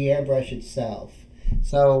do with the airbrush itself.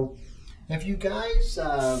 So if you guys,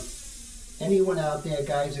 anyone out there,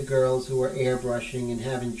 guys or girls who are airbrushing and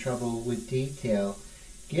having trouble with detail,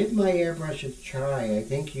 give my airbrush a try. I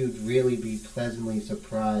think you'd really be pleasantly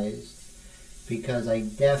surprised, because I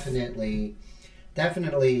definitely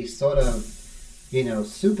sort of, you know,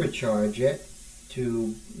 supercharge it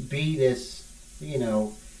to be this, you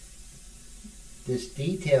know, this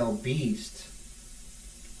detail beast.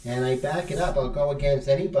 And I back it up. I'll go against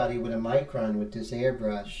anybody with a micron with this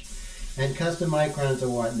airbrush. And custom microns are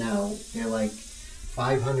what now? They're like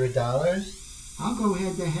 $500. I'll go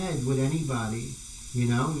head to head with anybody. You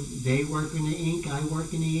know, they work in the ink, I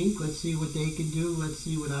work in the ink. Let's see what they can do. Let's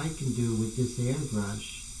see what I can do with this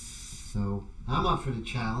airbrush. So I'm up for the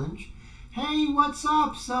challenge. Hey, what's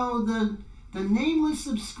up? So the nameless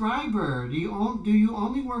subscriber, do you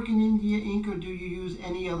only work in India ink, or do you use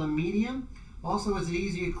any other medium? Also, is it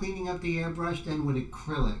easier cleaning up the airbrush than with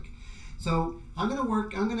acrylic? So I'm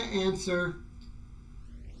gonna answer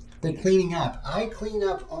the cleaning up. I clean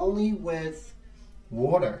up only with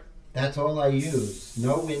water. That's all I use.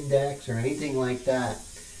 No Windex or anything like that.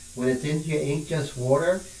 When it's in your ink, just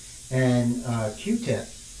water and Q-tip.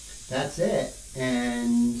 That's it.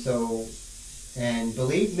 And so, and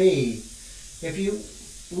believe me, if you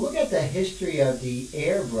look at the history of the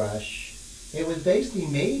airbrush, it was basically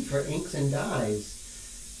made for inks and dyes.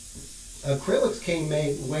 acrylics came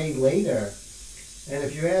way later. And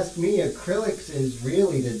if you ask me, acrylics is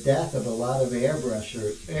really the death of a lot of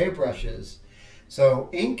airbrushes. So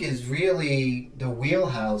ink is really the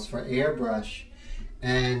wheelhouse for airbrush.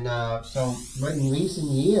 And so in recent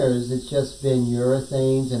years, it's just been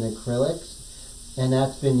urethanes and acrylics, and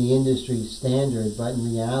that's been the industry standard. But in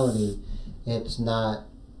reality, it's not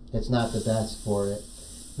the best for it.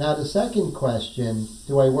 Now the second question: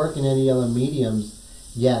 do I work in any other mediums?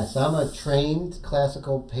 Yes, I'm a trained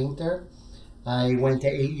classical painter. I went to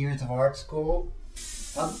 8 years of art school.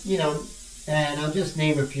 You know, and I'll just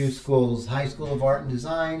name a few schools: High School of Art and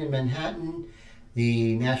Design in Manhattan,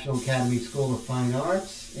 the National Academy School of Fine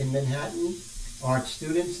Arts in Manhattan, Art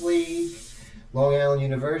Students League, Long Island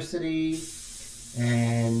University,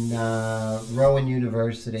 and Rowan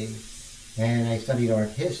University. And I studied art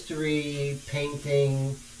history,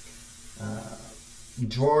 painting,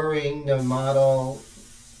 drawing, the model,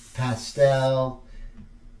 pastel,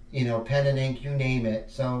 you know, pen and ink, you name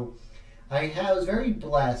it. So I was very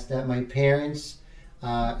blessed that my parents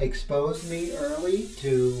exposed me early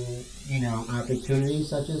to, you know, opportunities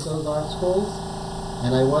such as those art schools.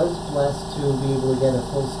 And I was blessed to be able to get a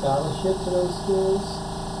full scholarship to those schools.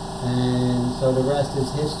 And so the rest is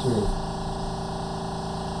history.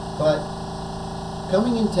 But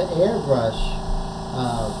coming into airbrush,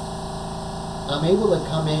 I'm able to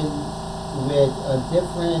come in with a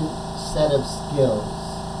different set of skills.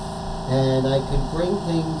 And I could bring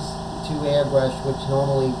things to airbrush which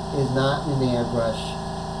normally is not in airbrush,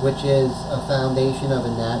 which is a foundation of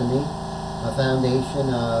anatomy, a foundation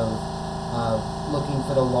of looking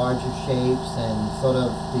for the larger shapes and sort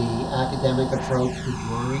of the academic approach to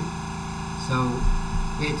drawing. So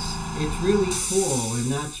it's really cool,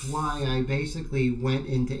 and that's why I basically went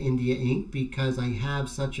into India ink, because I have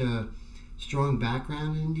such a strong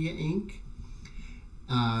background in India ink.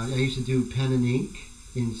 I used to do pen and ink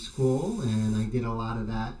in school, and I did a lot of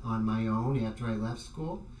that on my own after I left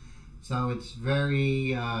school. So it's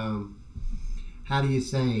very, how do you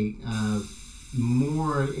say,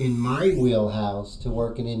 more in my wheelhouse to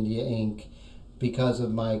work in India ink because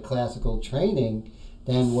of my classical training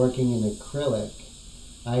than working in acrylic.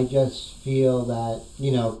 I just feel that,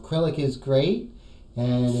 you know, acrylic is great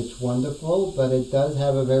and it's wonderful, but it does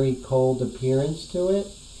have a very cold appearance to it.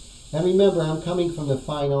 And remember, I'm coming from the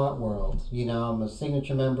fine art world. You know, I'm a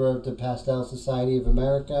signature member of the Pastel Society of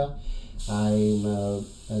America. I'm an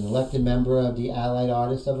elected member of the Allied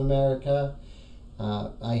Artists of America.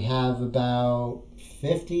 I have about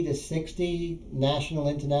 50 to 60 national,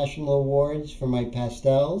 international awards for my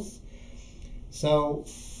pastels. So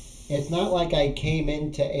it's not like I came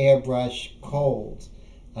into airbrush cold.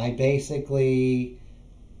 I basically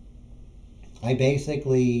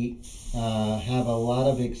have a lot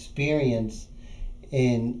of experience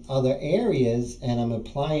in other areas, and I'm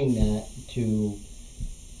applying that to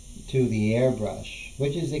the airbrush,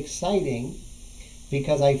 which is exciting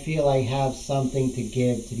because I feel I have something to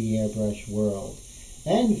give to the airbrush world,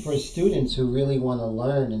 and for students who really want to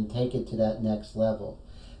learn and take it to that next level.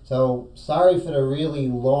 So sorry for the really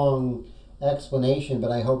long explanation, but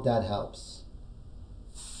I hope that helps.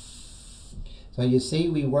 So you see,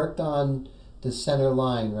 we worked on the center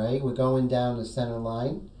line, right? We're going down the center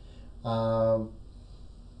line.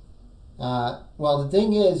 Well, the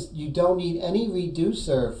thing is, you don't need any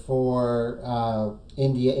reducer for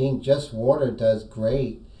India ink. Just water does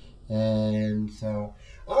great. And so,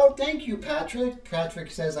 oh, thank you, Patrick. Patrick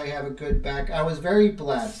says I have a good back. I was very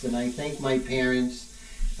blessed, and I thank my parents.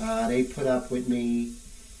 They put up with me,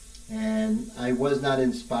 and I was not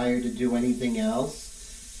inspired to do anything else.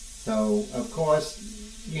 So, of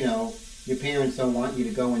course, you know, your parents don't want you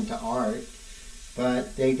to go into art,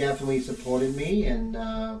 but they definitely supported me, and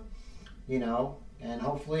you know, and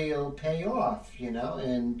hopefully it'll pay off, you know.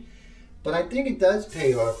 But I think it does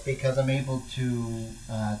pay off because I'm able to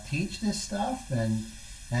teach this stuff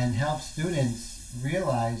and help students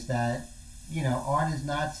realize that, you know, art is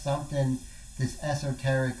not something, this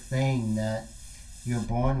esoteric thing that you're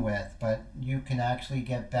born with, but you can actually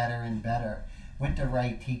get better and better with the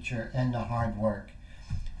right teacher and the hard work.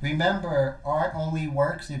 Remember, art only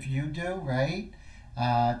works if you do, right?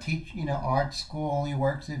 Art school only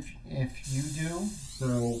works if you do.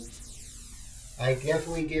 So I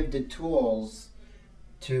definitely give the tools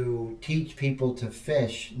to teach people to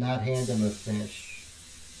fish, not hand them a fish.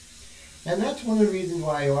 And that's one of the reasons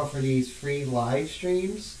why I offer these free live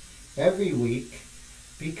streams every week,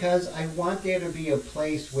 because I want there to be a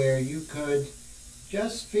place where you could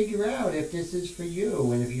just figure out if this is for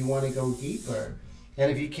you and if you want to go deeper. And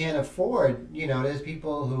if you can't afford, you know, there's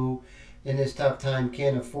people who in this tough time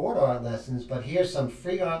can't afford art lessons, but here's some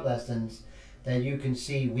free art lessons that you can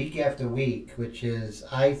see week after week, which is,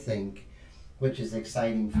 I think, which is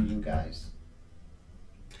exciting for you guys.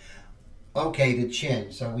 Okay, the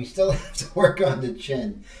chin. So we still have to work on the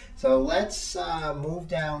chin. So let's move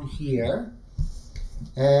down here.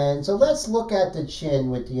 And so let's look at the chin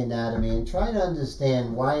with the anatomy and try to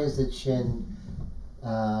understand why is the chin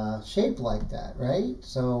shaped like that, right?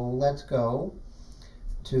 So let's go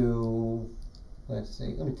to, let's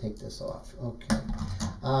see, let me take this off. Okay.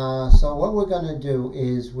 So what we're going to do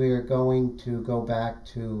is we're going to go back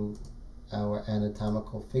to our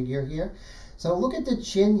anatomical figure here. So look at the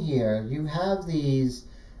chin here. You have these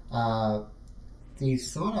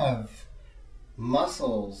sort of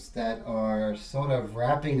muscles that are sort of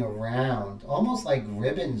wrapping around, almost like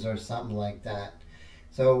ribbons or something like that.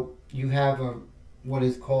 So you have what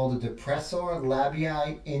is called a depressor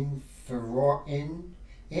labii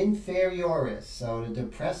inferioris. So the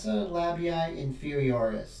depressor labii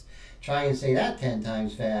inferioris. Try and say that 10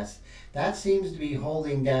 times fast. That seems to be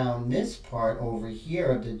holding down this part over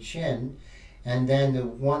here of the chin. And then the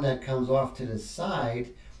one that comes off to the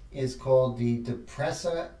side is called the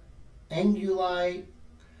depressor anguli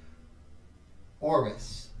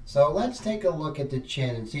oris. So let's take a look at the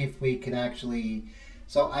chin and see if we can actually,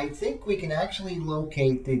 so I think we can actually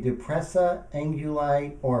locate the depressor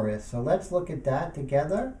anguli oris. So let's look at that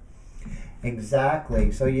together.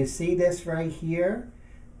 Exactly. So you see this right here?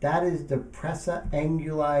 That is depressor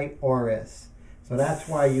anguli oris. So that's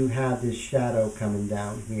why you have this shadow coming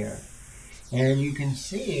down here. And you can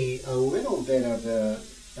see a little bit of a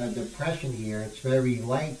depression here. It's very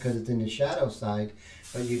light because it's in the shadow side,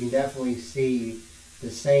 but you can definitely see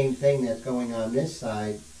the same thing that's going on this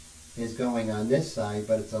side is going on this side,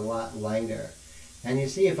 but it's a lot lighter. And you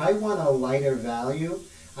see, if I want a lighter value,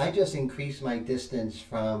 I just increase my distance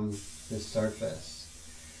from the surface.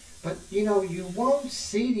 But you know, you won't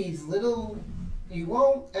see these little, you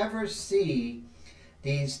won't ever see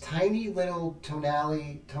these tiny little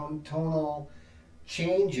tonal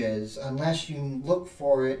changes unless you look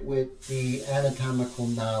for it with the anatomical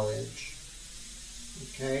knowledge.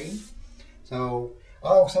 Okay? So,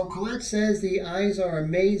 oh, so Colette says the eyes are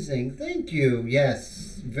amazing. Thank you.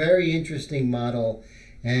 Yes, very interesting model.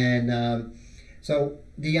 And so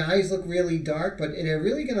the eyes look really dark, but they're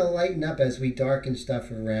really going to lighten up as we darken stuff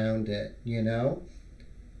around it, you know?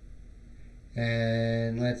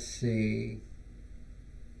 And let's see.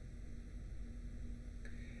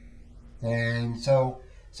 And so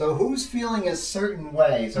who's feeling a certain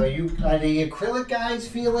way? So are the acrylic guys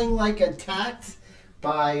feeling like attacked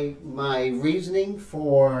by my reasoning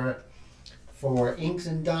for inks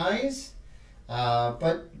and dyes?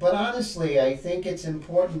 But honestly, I think it's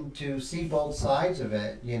important to see both sides of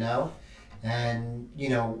it, you know? And, you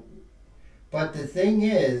know, but the thing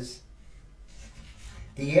is,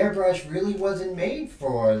 the airbrush really wasn't made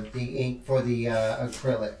for the ink, for the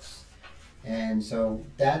acrylics. And so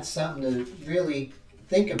that's something to really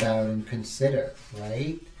think about and consider,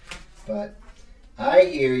 right? But I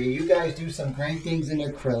hear you. You guys do some great things in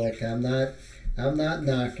acrylic. I'm not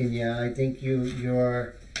knocking you. I think you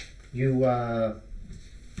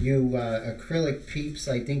acrylic peeps,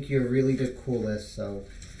 I think you're really the coolest. So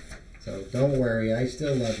don't worry. I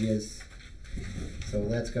still love you. So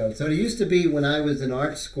let's go. So it used to be when I was in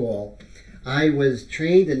art school, I was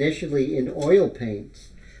trained initially in oil paints.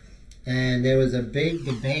 And there was a big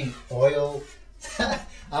debate, oil.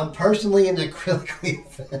 I'm personally an acrylically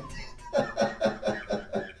offended.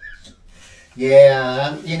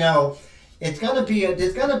 Yeah, you know, there's gonna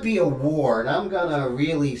be a war, and I'm gonna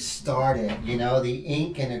really start it. You know, the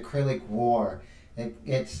ink and acrylic war.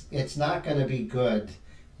 It's not gonna be good.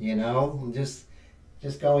 You know, I'm just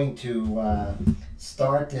going to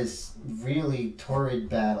start this really torrid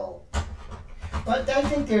battle. But I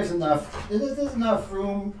think there's enough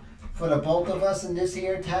room for the both of us in this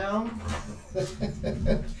here town.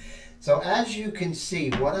 So as you can see,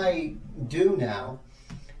 what I do now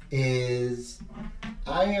is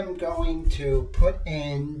I am going to put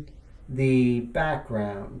in the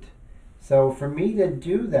background. So for me to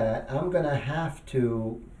do that, I'm going to have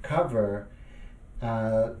to cover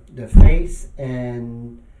the face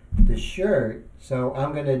and the shirt. So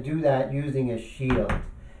I'm going to do that using a shield.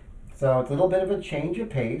 So it's a little bit of a change of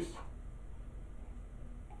pace.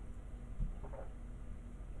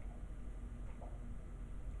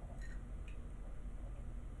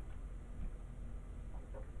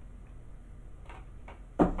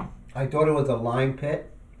 I thought it was a lime pit,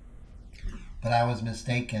 but I was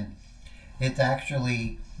mistaken. It's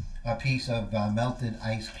actually a piece of melted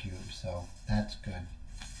ice cube, so that's good.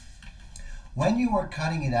 When you are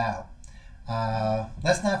cutting it out,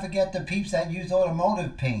 Let's not forget the peeps that use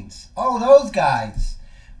automotive paints. Oh, those guys.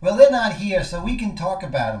 Well, they're not here, so we can talk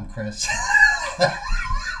about them, Chris.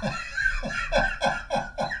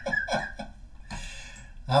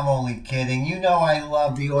 I'm only kidding. You know I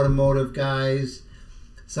love the automotive guys.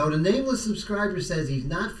 So the nameless subscriber says he's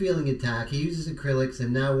not feeling attacked. He uses acrylics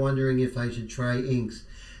and now wondering if I should try inks.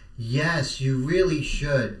 Yes, you really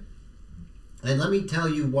should. And let me tell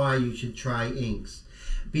you why you should try inks.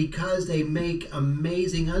 Because they make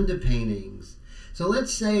amazing underpaintings. So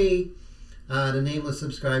let's say the nameless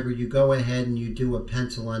subscriber, you go ahead and you do a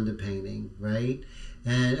pencil underpainting, right?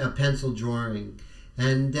 And a pencil drawing.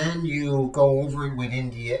 And then you go over it with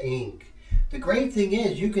India ink. The great thing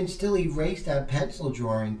is you can still erase that pencil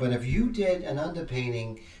drawing, but if you did an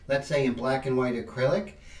underpainting, let's say in black and white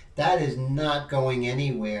acrylic, that is not going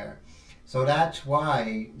anywhere. So that's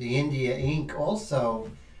why the India ink also,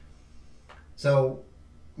 so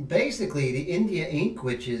basically the India ink,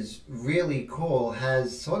 which is really cool,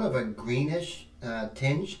 has sort of a greenish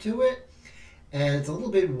tinge to it, and it's a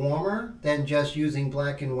little bit warmer than just using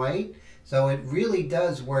black and white. So it really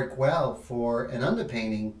does work well for an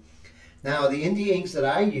underpainting. Now the India inks that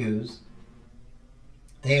I use,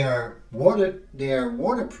 they are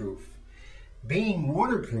waterproof. Being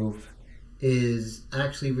waterproof is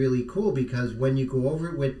actually really cool because when you go over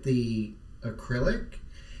it with the acrylic,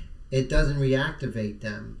 it doesn't reactivate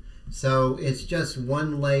them. So it's just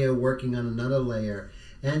one layer working on another layer.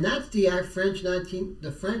 And that's the French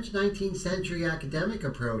 19th century academic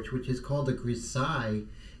approach, which is called a grisaille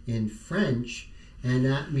in French, and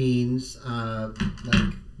that means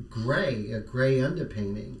like gray, a gray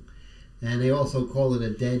underpainting. And they also call it a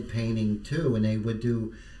dead painting too, and they would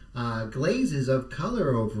do glazes of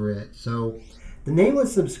color over it. So the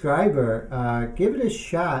nameless subscriber, give it a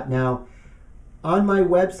shot. Now on my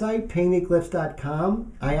website,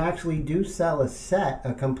 paintedglyphs.com, I actually do sell a set,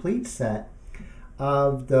 a complete set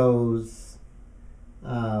of those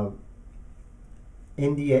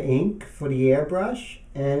India ink for the airbrush,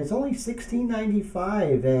 and it's only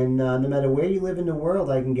 $16.95, and no matter where you live in the world,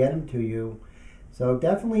 I can get them to you. So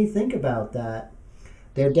definitely think about that.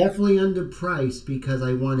 They're definitely underpriced because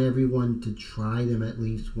I want everyone to try them at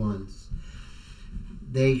least once.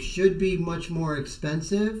 They should be much more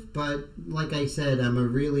expensive, but like I said, I'm a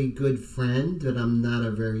really good friend, but I'm not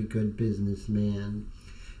a very good businessman.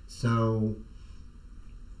 So,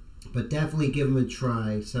 but definitely give them a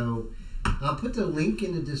try. So I'll put the link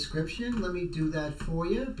in the description. Let me do that for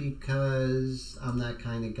you because I'm that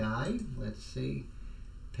kind of guy. Let's see.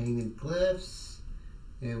 Painted Glyphs.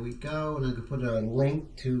 There we go. And I can put a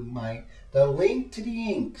link to the link to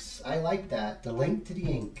the inks. I like that. The link to the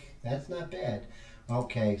ink. That's not bad.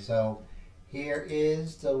 Okay, so here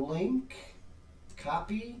is the link.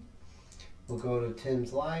 Copy. We'll go to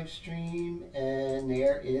Tim's live stream, and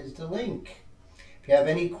there is the link. If you have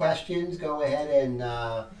any questions, go ahead and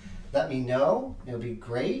let me know. It'll be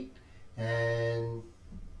great. And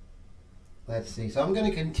let's see. So I'm going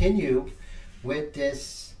to continue with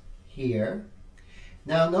this here.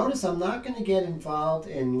 Now notice I'm not going to get involved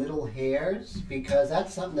in little hairs because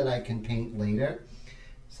that's something that I can paint later.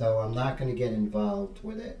 So I'm not going to get involved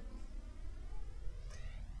with it.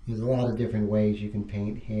 There's a lot of different ways you can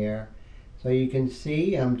paint hair. So you can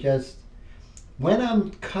see when I'm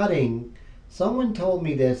cutting, someone told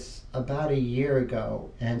me this about a year ago,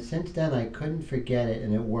 and since then I couldn't forget it,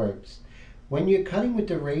 and it works. When you're cutting with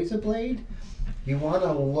the razor blade, you want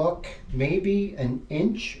to look maybe an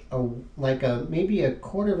inch, maybe a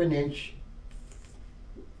quarter of an inch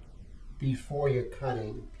before you're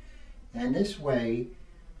cutting. And this way,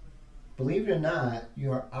 believe it or not,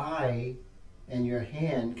 your eye and your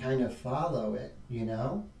hand kind of follow it, you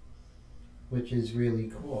know, which is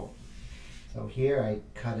really cool. So here I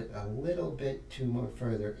cut it a little bit too more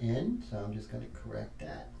further in, so I'm just going to correct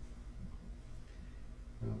that.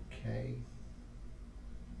 Okay.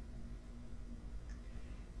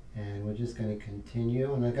 And we're just going to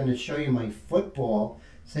continue, and I'm going to show you my football.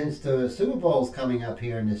 Since the Super Bowl is coming up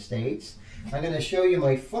here in the States, I'm going to show you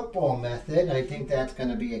my football method. I think that's going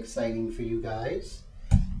to be exciting for you guys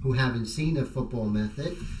who haven't seen the football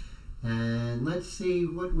method. And let's see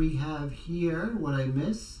what we have here, what I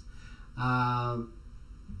miss. Oh,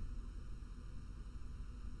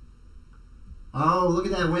 look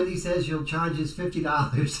at that. Wendy says she'll charge us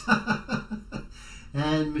 $50.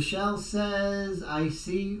 And Michelle says, I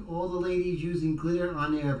see all the ladies using glitter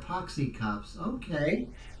on their epoxy cups. Okay.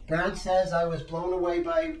 Brad says, I was blown away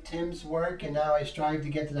by Tim's work and now I strive to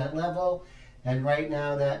get to that level. And right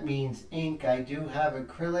now that means ink. I do have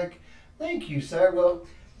acrylic. Thank you, sir. Well,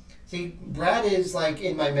 See, Brad is like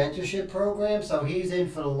in my mentorship program, so he's in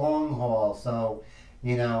for the long haul. So,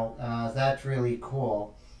 that's really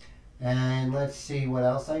cool. And let's see what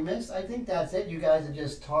else I missed. I think that's it. You guys are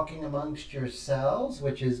just talking amongst yourselves,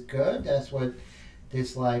 which is good. That's what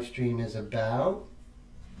this live stream is about.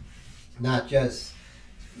 Not just,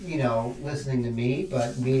 listening to me,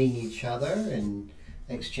 but meeting each other and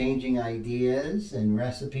exchanging ideas and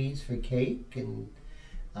recipes for cake and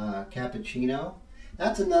cappuccino.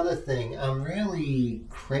 That's another thing. I'm really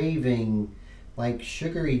craving like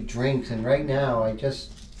sugary drinks, and right now I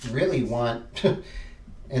just really want, and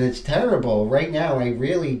it's terrible. Right now I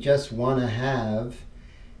really just want to have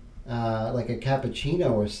like a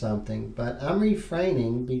cappuccino or something, but I'm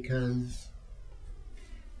refraining because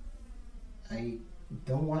I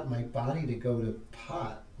don't want my body to go to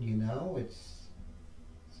pot, It's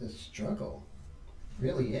a struggle. It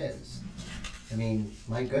really is. I mean,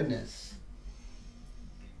 my goodness.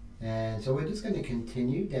 And so we're just going to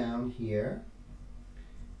continue down here.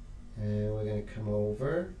 And we're going to come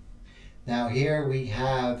over. Now here we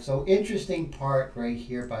have, so interesting part right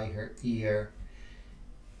here by her ear.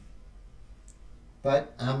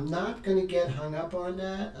 But I'm not going to get hung up on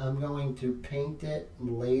that. I'm going to paint it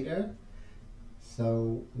later.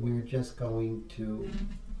 So we're just going to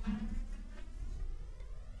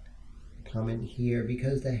come in here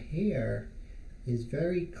because the hair is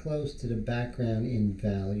very close to the background in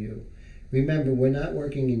value. Remember, we're not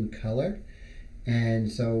working in color,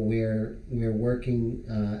 and so we're working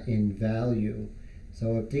in value.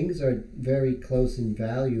 So if things are very close in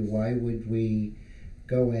value, why would we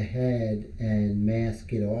go ahead and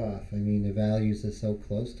mask it off? I mean, the values are so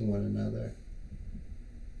close to one another.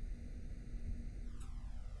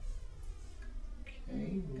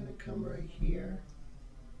 Okay, I'm gonna come right here.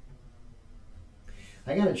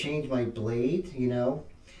 I gotta change my blade,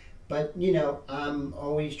 but I'm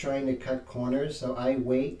always trying to cut corners, so I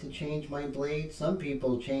wait to change my blade. Some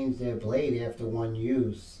people change their blade after one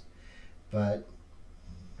use, but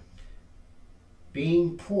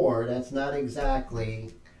being poor, that's not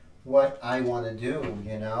exactly what I want to do,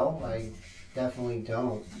 I definitely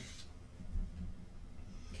don't.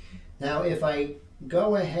 Now if I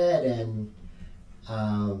go ahead and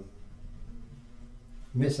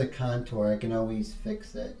miss a contour, I can always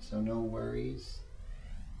fix it, so no worries.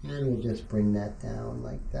 And we'll just bring that down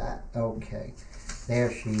like that. Okay,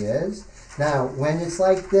 there she is. Now, when it's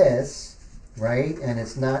like this, right, and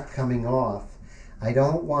it's not coming off, I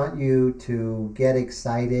don't want you to get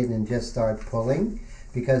excited and just start pulling,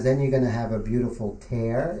 because then you're going to have a beautiful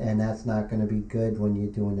tear, and that's not going to be good when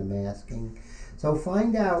you're doing the masking. So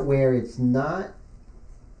find out where it's not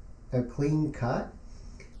a clean cut,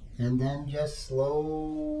 and then just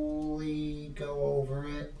slowly go over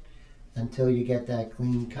it until you get that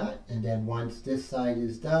clean cut. And then once this side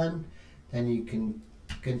is done, then you can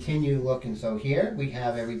continue looking. So here we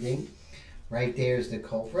have everything. Right there's the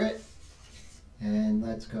culprit. And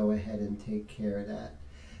let's go ahead and take care of that.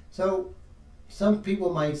 So some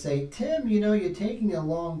people might say, Tim, you're taking a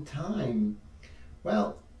long time.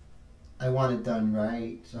 Well, I want it done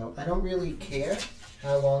right. So I don't really care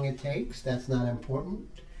how long it takes. That's not important.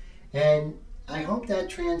 And I hope that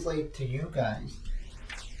translates to you guys.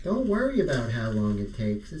 Don't worry about how long it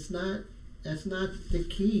takes. That's not the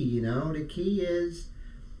key, The key is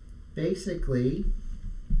basically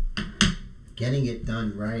getting it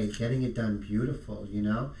done right, getting it done beautiful,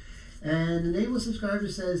 And the nameless subscriber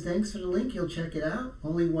says, thanks for the link. He'll check it out.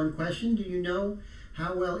 Only one question. Do you know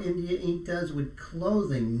how well India ink does with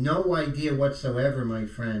clothing? No idea whatsoever, my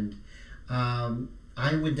friend.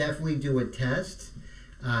 I would definitely do a test.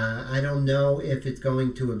 I don't know if it's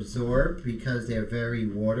going to absorb because they're very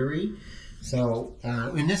watery. So,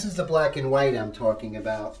 and this is the black and white I'm talking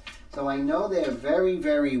about. So I know they're very,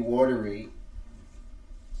 very watery.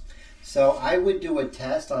 So I would do a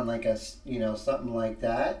test on like a, something like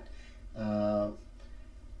that.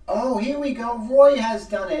 Oh, here we go. Roy has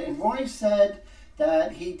done it. And Roy said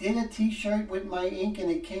that he did a t-shirt with my ink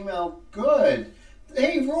and it came out good.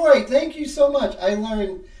 Hey, Roy, thank you so much. I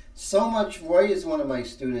learned so much. Roy is one of my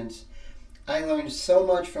students. I learned so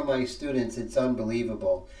much from my students. It's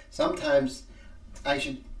unbelievable. Sometimes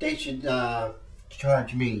they should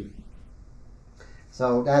charge me.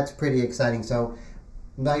 So that's pretty exciting. So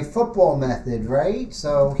my football method, right?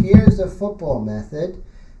 So here's the football method.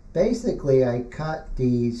 Basically, I cut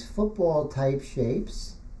these football type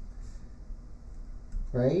shapes,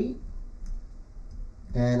 right?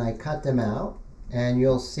 And I cut them out. And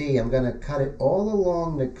you'll see I'm going to cut it all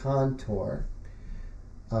along the contour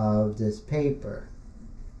of this paper.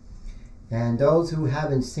 And those who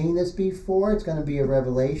haven't seen this before, it's going to be a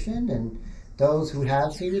revelation. And those who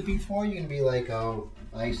have seen it before, you can be like, oh,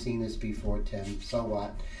 I've seen this before, Tim, so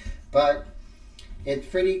what? But it's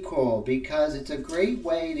pretty cool because it's a great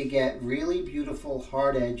way to get really beautiful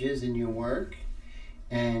hard edges in your work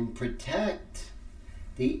and protect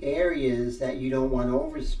the areas that you don't want to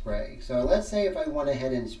overspray. So let's say if I went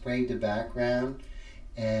ahead and sprayed the background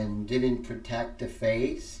and didn't protect the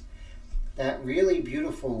face, that really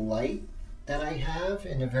beautiful light that I have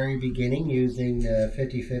in the very beginning using the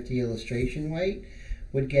 50/50 illustration white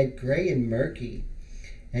would get gray and murky.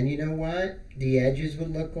 And you know what? The edges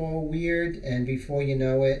would look all weird, and before you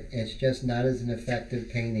know it, it's just not as an effective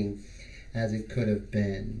painting as it could have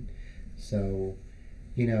been. So,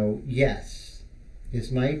 you know, yes,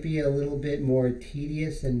 this might be a little bit more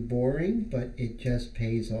tedious and boring, but it just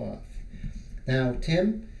pays off. Now,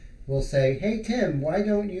 Tim will say, hey, Tim, why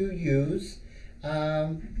don't you use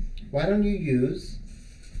the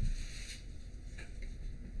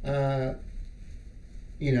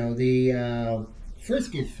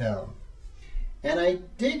Frisket film. And I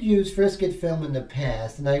did use Frisket film in the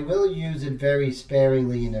past, and I will use it very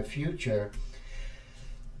sparingly in the future,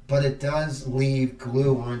 but it does leave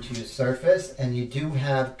glue onto your surface, and you do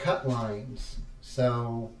have cut lines.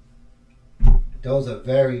 So those are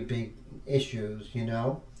very big issues, you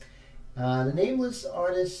know. The nameless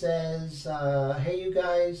artist says, hey you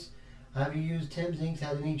guys, have you used Tim's inks?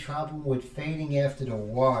 Had any trouble with fading after the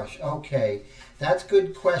wash? Okay, that's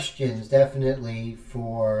good questions, definitely,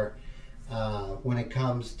 for when it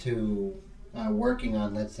comes to working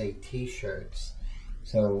on, let's say, t-shirts.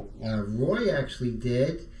 So Roy actually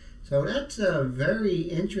did. So that's a very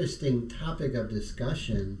interesting topic of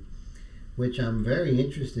discussion, which I'm very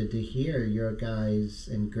interested to hear your guys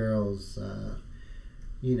and girls,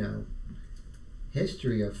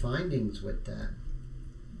 history or findings with that.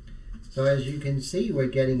 So as you can see, we're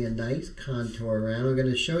getting a nice contour around. I'm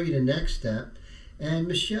going to show you the next step. And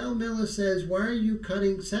Michelle Miller says, why are you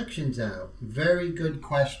cutting sections out? Very good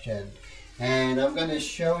question. And I'm going to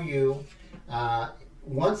show you,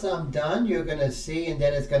 once I'm done, you're going to see, and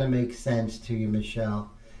then it's going to make sense to you,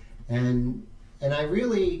 Michelle. And I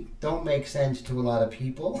really don't make sense to a lot of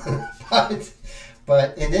people,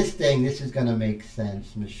 but in this thing, this is going to make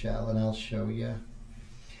sense, Michelle, and I'll show you.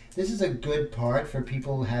 This is a good part for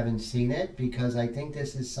people who haven't seen it, because I think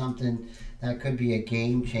this is something that could be a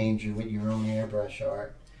game changer with your own airbrush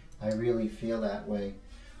art. I really feel that way.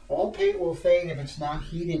 All paint will fade if it's not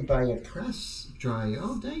heated by a press dryer.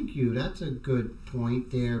 Oh, thank you. That's a good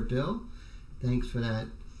point there, Bill. Thanks for that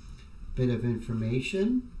bit of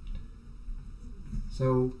information.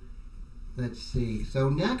 So, let's see. So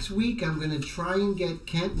next week, I'm going to try and get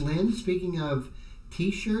Kent Lynn, speaking of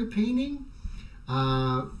t-shirt painting.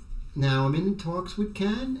 Now I'm in talks with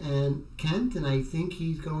Kent, and I think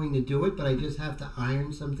he's going to do it, but I just have to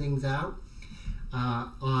iron some things out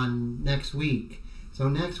on next week. So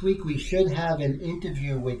next week we should have an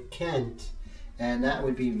interview with Kent, and that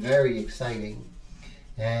would be very exciting.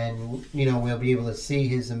 And, you know, we'll be able to see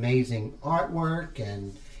his amazing artwork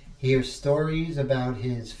and hear stories about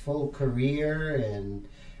his full career. And,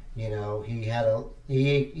 you know, he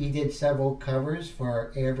did several covers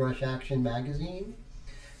for Airbrush Action magazine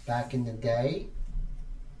back in the day.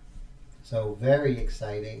 So very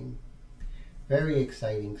exciting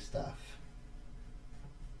stuff.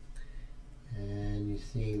 And you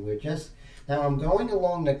see, now I'm going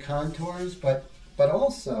along the contours, but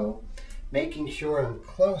also making sure I'm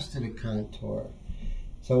close to the contour.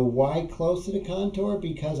 So why close to the contour?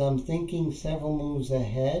 Because I'm thinking several moves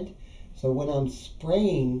ahead. So when I'm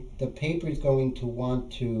spraying, the paper is going to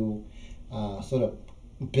want to sort of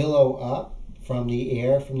billow up from the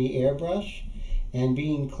airbrush, and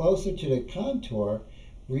being closer to the contour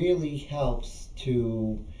really helps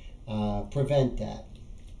to prevent that.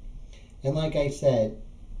 And like I said,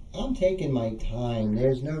 I'm taking my time.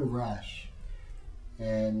 There's no rush.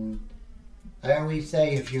 And I always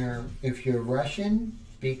say, if you're rushing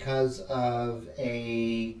because of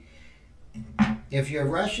a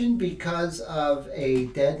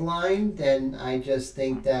deadline, then I just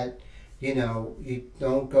think that, you know, you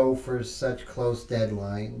don't go for such close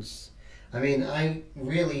deadlines. I mean, I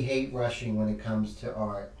really hate rushing when it comes to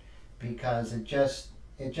art, because it just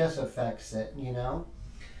affects it, you know?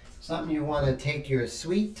 Something you want to take your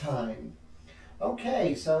sweet time.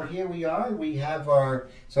 Okay, so here we are. We have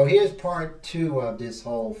so here's part 2 of this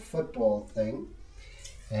whole football thing.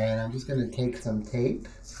 And I'm just going to take some tape.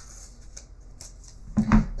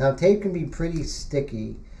 Now, tape can be pretty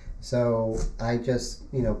sticky, so I just,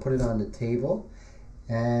 you know, put it on the table.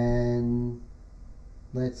 And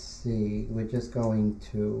let's see, we're just going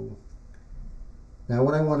to... Now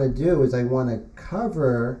what I want to do is I want to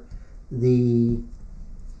cover the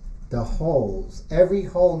holes. Every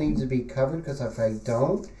hole needs to be covered because if I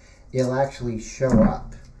don't, it'll actually show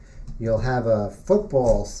up. You'll have a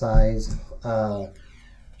football size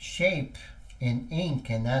shape in ink,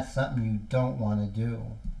 and that's something you don't want to do.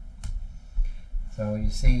 So you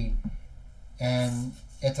see, and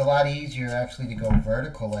it's a lot easier actually to go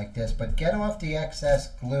vertical like this, but get off the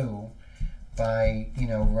excess glue by,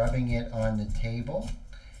 rubbing it on the table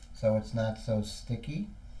so it's not so sticky.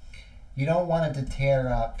 You don't want it to tear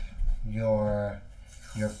up your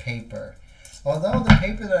paper. Although the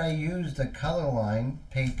paper that I used, the Colorline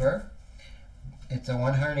paper, it's a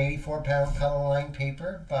 184-pound Colorline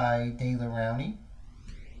paper by De La Rowney,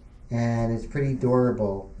 and it's pretty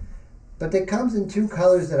durable. But it comes in two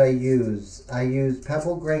colors that I use. I use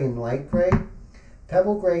pebble gray and light gray.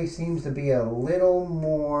 Pebble gray seems to be a little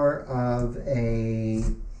more of a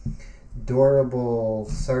durable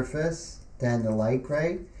surface than the light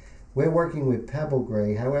gray. We're working with pebble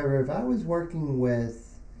gray. However, if I was working with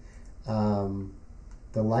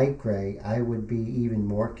the light gray, I would be even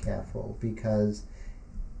more careful because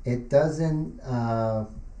it doesn't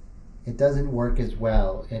work as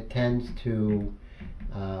well. It tends to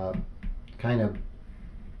kind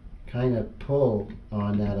of pull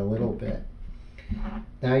on that a little bit.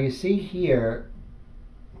 Now you see here,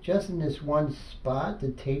 just in this one spot,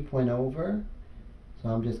 the tape went over. So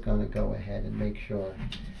I'm just going to go ahead and make sure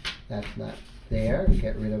that's not there.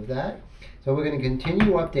 Get rid of that. So we're going to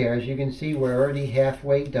continue up there. As you can see, we're already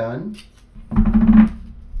halfway done.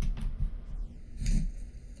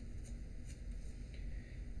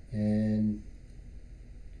 And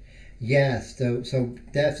yes, so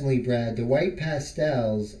definitely, Brad, the white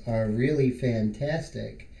pastels are really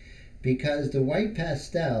fantastic because the white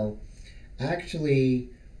pastel actually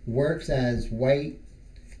works as white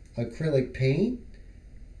acrylic paint.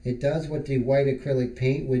 It does what the white acrylic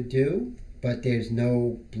paint would do, but there's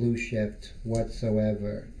no blue shift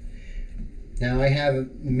whatsoever. Now I have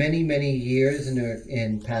many years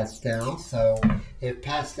in pastel, so if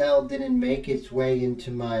pastel didn't make its way into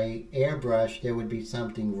my airbrush, there would be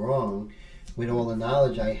something wrong with all the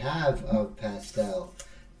knowledge I have of pastel,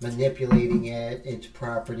 manipulating it, its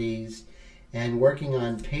properties, and working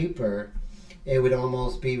on paper. It would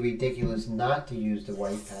almost be ridiculous not to use the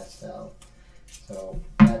white pastel. So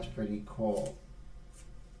that's pretty cool.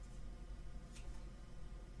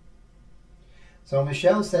 So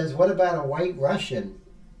Michelle says, what about a white Russian?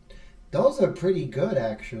 Those are pretty good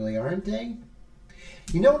actually, aren't they?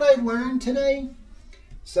 You know what I learned today?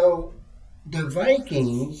 So the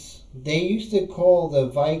Vikings, they used to call the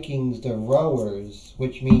Vikings the rowers,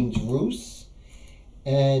 which means Rus.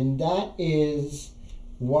 And that is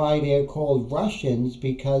why they're called Russians,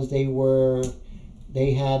 because they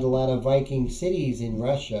had a lot of Viking cities in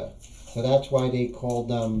Russia. So that's why they called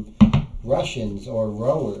them Russians or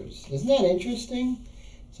rowers. Isn't that interesting?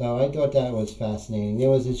 So I thought that was fascinating.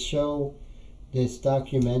 There was this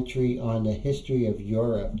documentary on the history of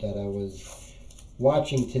Europe that I was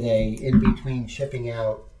watching today in between shipping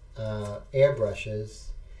out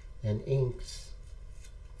airbrushes and inks.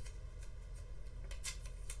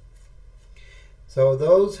 So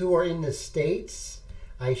those who are in the States,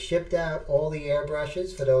 I shipped out all the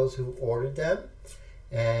airbrushes for those who ordered them.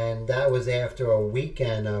 And that was after a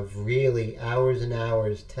weekend of really hours and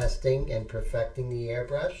hours testing and perfecting the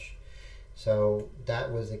airbrush. So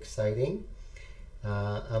that was exciting.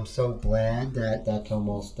 I'm so glad that that's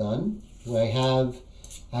almost done. I have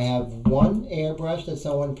one airbrush that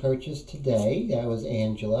someone purchased today. That was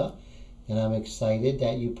Angela. And I'm excited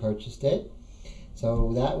that you purchased it.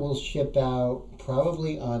 So that will ship out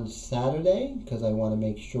probably on Saturday because I want to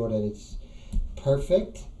make sure that it's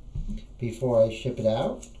perfect before I ship it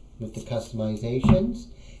out with the customizations.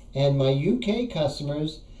 And my UK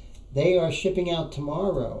customers, they are shipping out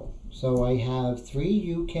tomorrow. So I have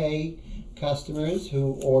 3 UK customers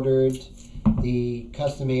who ordered the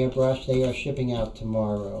custom airbrush. They are shipping out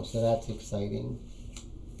tomorrow, so that's exciting.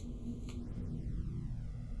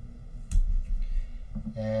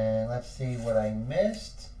 And let's see what I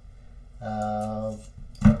missed.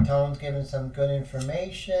 Tone's giving some good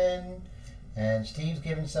information. And Steve's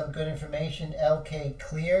giving some good information. LK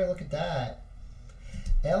Clear, look at that.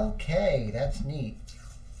 LK, that's neat.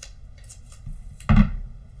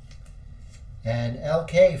 And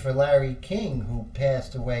LK for Larry King, who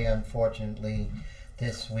passed away unfortunately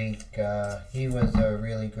this week. He was a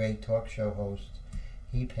really great talk show host.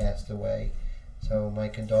 He passed away. So my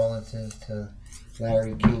condolences to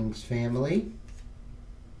Larry King's family.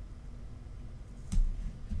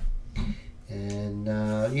 And,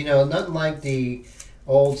 you know, nothing like the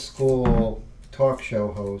old school talk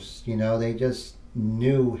show hosts. You know, they just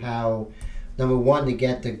knew how, number one, to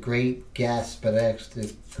get the great guests, but asked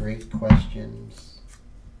the great questions.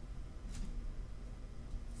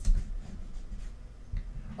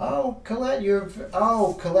 Colette,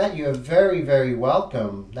 you're very, very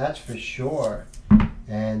welcome. That's for sure.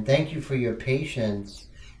 And thank you for your patience.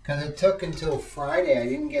 Because it took until Friday. I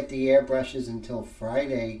didn't get the airbrushes until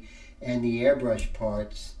Friday and the airbrush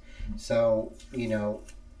parts. So, you know,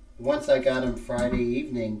 once I got them Friday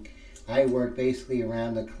evening, I worked basically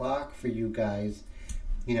around the clock for you guys.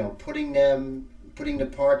 You know, putting the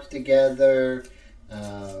parts together,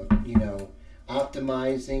 you know,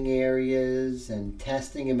 optimizing areas and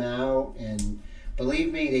testing them out. And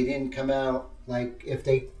believe me, they didn't come out like, if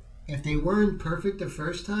they weren't perfect the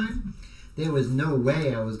first time, there was no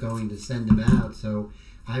way I was going to send them out. So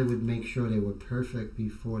I would make sure they were perfect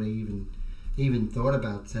before they even thought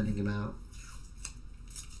about sending them out.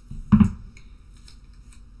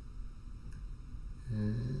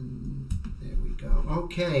 And there we go.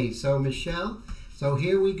 Okay, so Michelle, so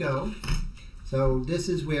here we go. So this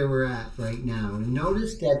is where we're at right now. And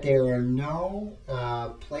notice that there are no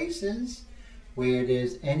places where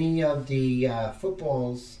there's any of the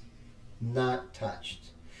footballs not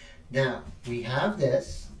touched. Now, we have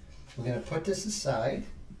this. We're going to put this aside.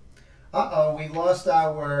 Uh-oh, we lost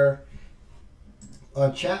our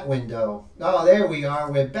chat window. Oh, there we are.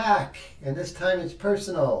 We're back. And this time it's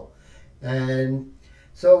personal. And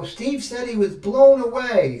so Steve said he was blown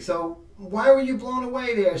away. So why were you blown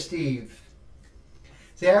away there, Steve?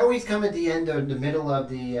 See, I always come at the end or the middle of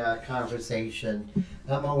the conversation.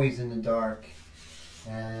 I'm always in the dark.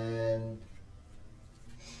 And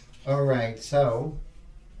all right, so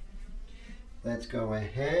let's go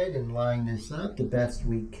ahead and line this up the best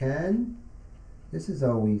we can. This is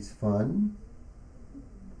always fun.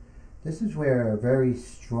 This is where a very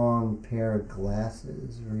strong pair of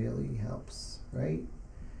glasses really helps, right?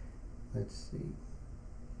 Let's see.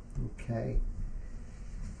 Okay.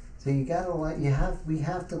 So you gotta we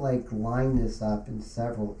have to like line this up in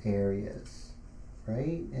several areas,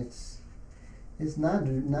 right? It's not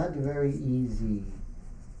very easy.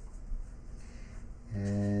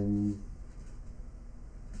 And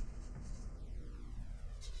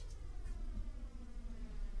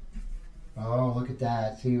oh, look at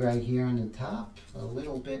that. See right here on the top, a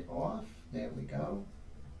little bit off. There we go.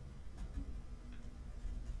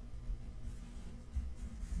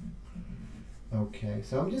 Okay,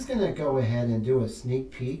 so I'm just going to go ahead and do a sneak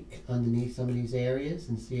peek underneath some of these areas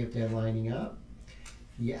and see if they're lining up.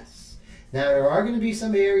 Yes. Now, there are going to be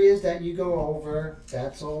some areas that you go over.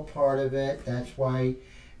 That's all part of it. That's why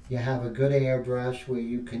you have a good airbrush where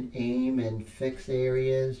you can aim and fix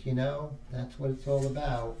areas, you know. That's what it's all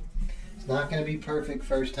about. It's not going to be perfect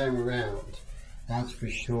first time around. That's for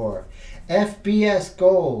sure. FBS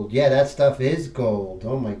gold. Yeah, that stuff is gold.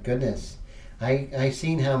 Oh my goodness. I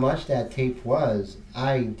seen how much that tape was.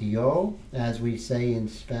 Ay Dios, as we say in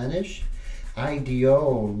Spanish. Ay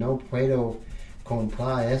Dios, no puedo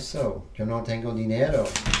comprar eso. Yo no tengo dinero.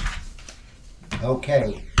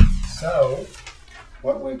 Okay, so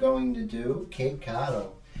what we're going to do, que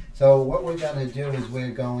caro. So what we're going to do is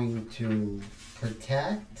we're going to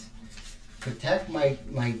protect my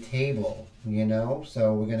table, you know.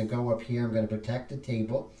 So we're going to go up here. I'm going to protect the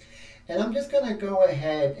table. And I'm just going to go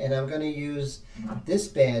ahead and I'm going to use this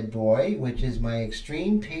bad boy, which is my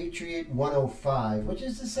Extreme Patriot 105, which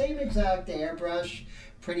is the same exact airbrush,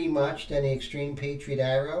 pretty much, than the Extreme Patriot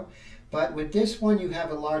Arrow. But with this one, you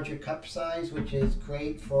have a larger cup size, which is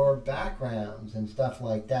great for backgrounds and stuff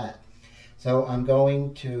like that. So I'm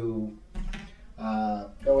going to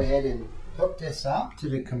go ahead and hook this up to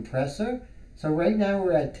the compressor. So right now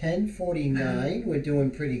we're at 1049. We're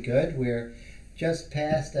doing pretty good. We're just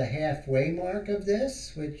past the halfway mark of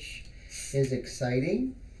this, which is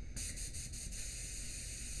exciting.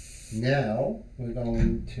 Now we're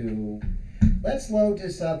going to, let's load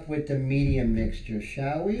this up with the medium mixture,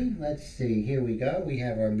 shall we? Let's see, here we go. We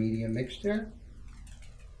have our medium mixture.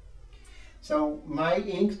 So my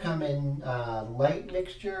inks come in light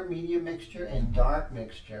mixture, medium mixture, and dark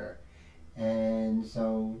mixture. And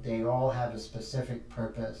so they all have a specific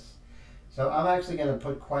purpose. So I'm actually going to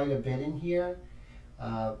put quite a bit in here.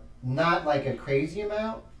 Not like a crazy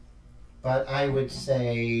amount, but I would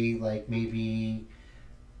say like maybe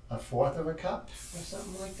a fourth of a cup or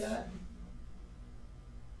something like that.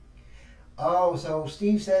 Oh, so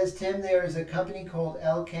Steve says, Tim, there is a company called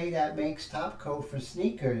LK that makes top coat for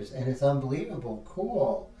sneakers, and it's unbelievable.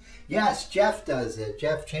 Cool. Yes, Jeff does it.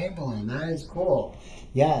 Jeff Chamberlain. That is cool.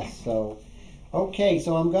 Yes, so, okay,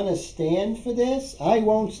 so I'm going to stand for this. I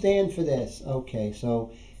won't stand for this. Okay,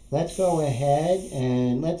 so let's go ahead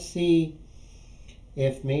and let's see.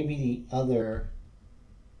 if maybe the other.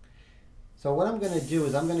 So what I'm going to do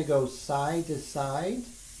is I'm going to go side to side.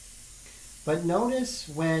 But notice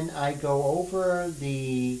when I go over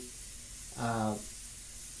the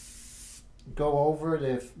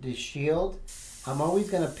shield, I'm always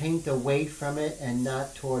going to paint away from it and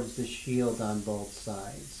not towards the shield on both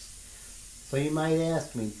sides. So you might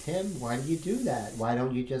ask me, Tim, why do you do that? Why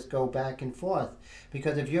don't you just go back and forth?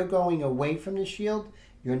 Because if you're going away from the shield,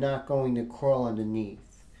 you're not going to crawl underneath.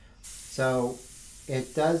 So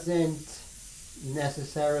it doesn't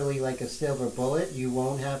necessarily like a silver bullet. You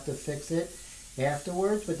won't have to fix it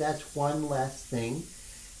afterwards, but that's one less thing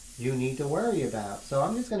you need to worry about. So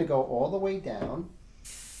I'm just going to go all the way down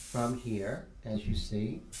from here, as you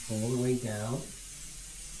see, all the way down.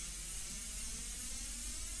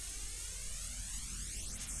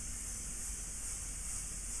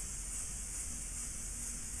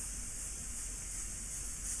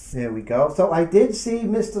 There we go. So I did see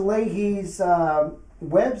Mr. Leahy's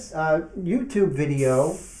YouTube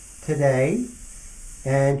video today,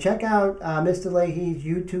 and check out Mr. Leahy's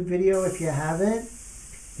YouTube video if you haven't,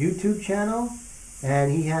 YouTube channel,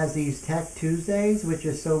 and he has these Tech Tuesdays, which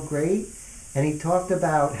are so great, and he talked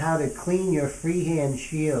about how to clean your freehand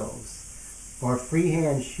shields or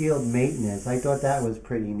freehand shield maintenance. I thought that was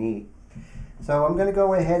pretty neat. So I'm going to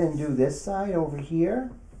go ahead and do this side over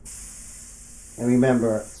here, and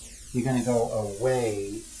remember, you're going to go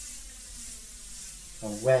away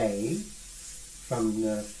from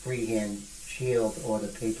the freehand shield or the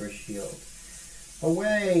paper shield.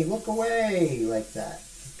 Away, look away, like that,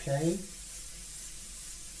 okay?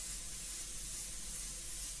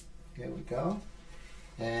 There we go.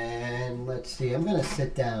 And let's see, I'm going to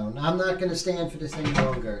sit down. I'm not going to stand for this any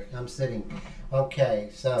longer. I'm sitting. Okay,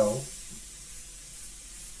 so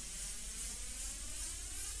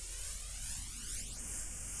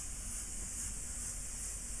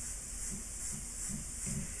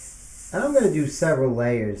and I'm going to do several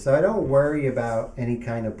layers, so I don't worry about any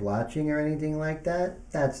kind of blotching or anything like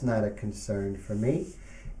that. That's not a concern for me.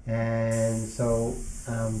 And so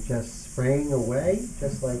I'm just spraying away,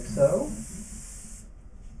 just like so.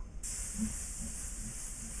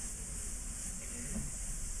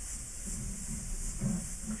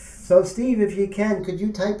 So Steve, if you can, could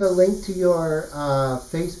you type a link to your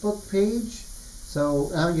Facebook page? So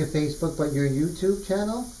not your Facebook, but your YouTube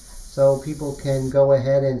channel, so people can go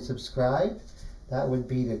ahead and subscribe. That would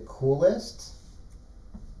be the coolest.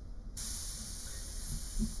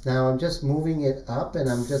 Now I'm just moving it up, and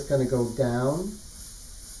I'm just going to go down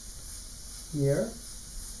here.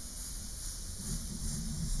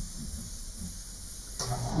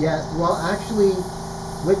 Yeah, well actually,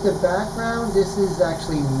 with the background, this is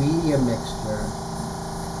actually media mixture.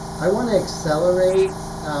 I want to accelerate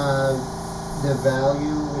the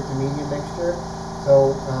value with the media mixture.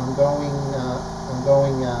 So I'm going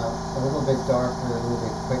a little bit darker, a little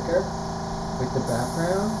bit quicker with the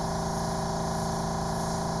background.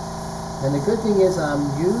 And the good thing is I'm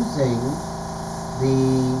using the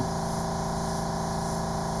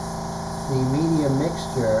media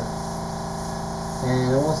mixture,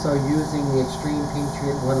 and I'm also using the Extreme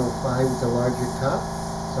Patriot 105 with the larger cup,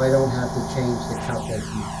 so I don't have to change the cup as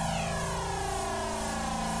much.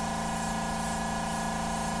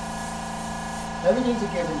 Everything's a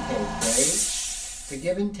give and take, right? It's a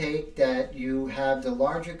give and take that you have the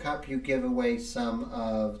larger cup, you give away some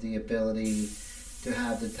of the ability to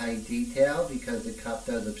have the tight detail because the cup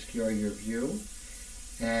does obscure your view,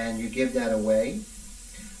 and you give that away.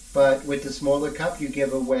 But with the smaller cup, you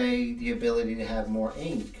give away the ability to have more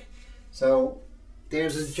ink. So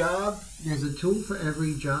there's a tool for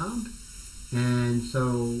every job, and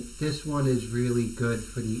so this one is really good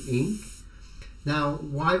for the ink. Now,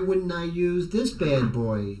 why wouldn't I use this bad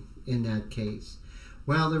boy in that case?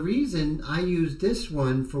 Well, the reason I use this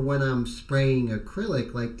one for when I'm spraying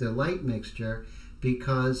acrylic, like the light mixture,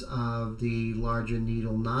 because of the larger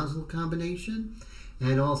needle nozzle combination,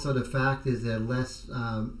 and also the fact is there are less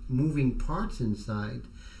moving parts inside.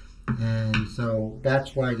 And so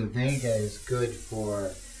that's why the Vega is good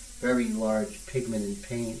for very large pigmented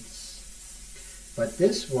paints. But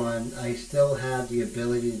this one, I still have the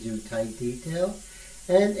ability to do tight detail.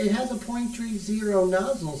 And it has a 0.30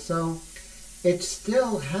 nozzle, so it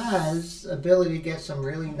still has ability to get some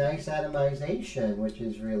really nice atomization, which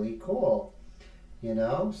is really cool. You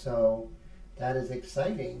know, so that is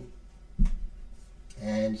exciting.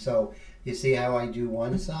 And so you see how I do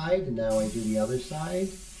one side, and now I do the other side.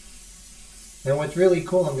 And what's really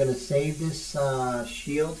cool, I'm going to save this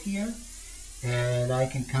shield here, and I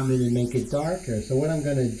can come in and make it darker. So what I'm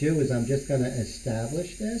going to do is I'm just going to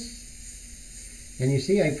establish this. And you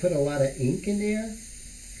see I put a lot of ink in there,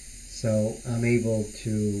 so I'm able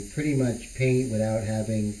to pretty much paint without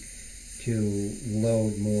having to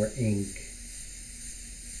load more ink.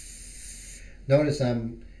 Notice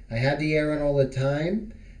I have the air on all the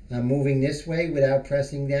time. I'm moving this way without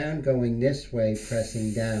pressing down, going this way,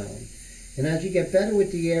 pressing down. And as you get better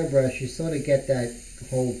with the airbrush, you sort of get that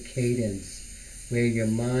whole cadence where your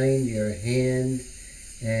mind, your hand,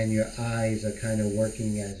 and your eyes are kind of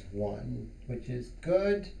working as one, which is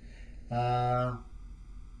good.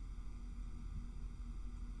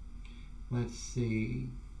 Let's see.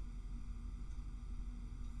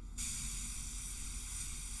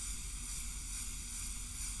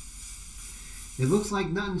 It looks like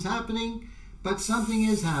nothing's happening, but something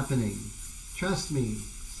is happening. Trust me,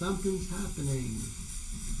 something's happening.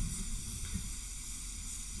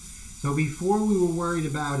 So before we were worried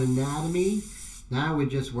about anatomy, now we're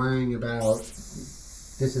just worrying about,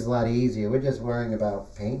 this is a lot easier, we're just worrying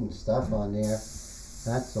about painting stuff on there.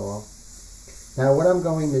 That's all. Now what I'm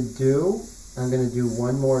going to do, I'm going to do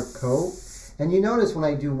one more coat. And you notice when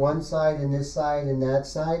I do one side and this side and that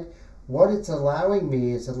side, what it's allowing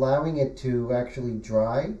me is allowing it to actually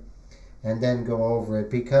dry and then go over it,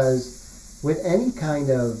 because with any kind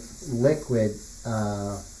of liquid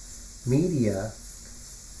media,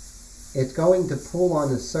 it's going to pull on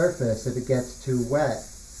the surface if it gets too wet.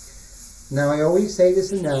 Now I always say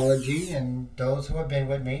this analogy, and those who have been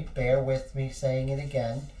with me, bear with me saying it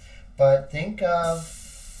again, but think of,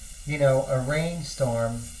 you know, a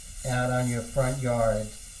rainstorm out on your front yard.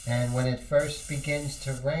 And when it first begins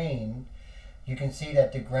to rain, you can see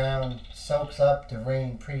that the ground soaks up the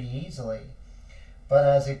rain pretty easily. But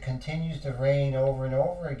as it continues to rain over and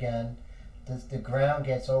over again, the ground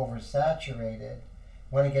gets oversaturated.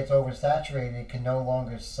 When it gets oversaturated, it can no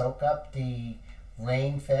longer soak up the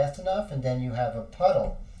rain fast enough, and then you have a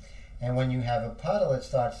puddle. And when you have a puddle, it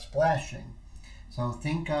starts splashing. So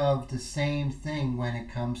think of the same thing when it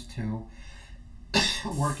comes to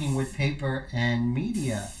working with paper and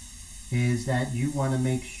media, is that you want to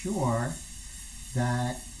make sure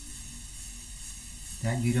that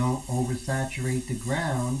you don't oversaturate the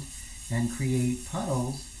ground and create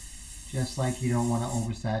puddles, just like you don't want to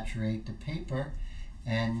oversaturate the paper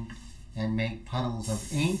and make puddles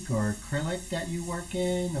of ink or acrylic that you work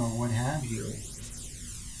in or what have you.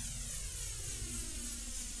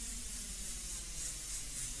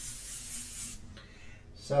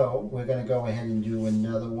 So we're going to go ahead and do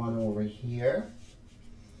another one over here.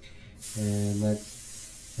 And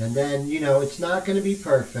then, you know, it's not going to be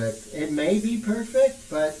perfect. It may be perfect,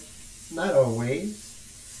 but not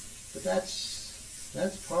always. But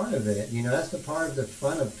that's part of it. You know, that's the part of the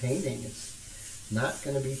fun of painting. It's not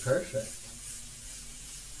going to be perfect.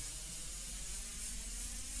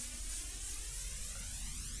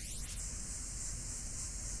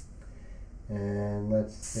 And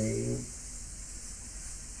let's see.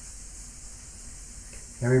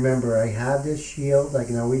 And remember, I have this shield. I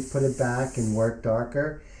can always put it back and work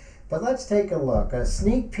darker. But let's take a look. A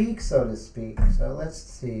sneak peek, so to speak. So let's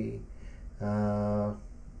see.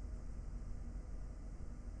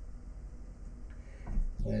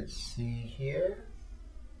 Let's see here.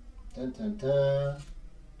 Dun, dun, dun.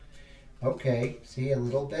 Okay, see a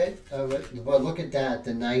little bit of it. Well, look at that.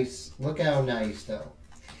 The nice, look how nice though.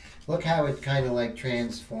 Look how it kind of like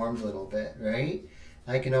transformed a little bit, right?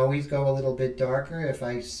 I can always go a little bit darker if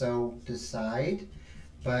I so decide,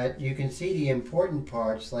 but you can see the important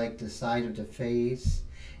parts like the side of the face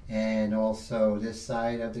and also this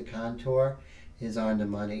side of the contour is on the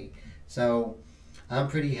money. So I'm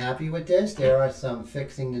pretty happy with this. There are some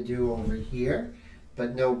fixing to do over here,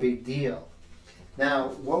 but no big deal. Now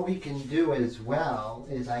what we can do as well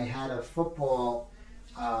is I had a football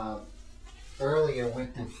earlier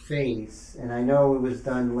with the face, and I know it was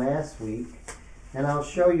done last week. And I'll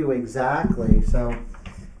show you exactly. So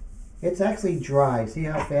it's actually dry. See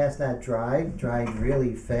how fast that dried? Dried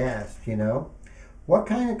really fast, you know. What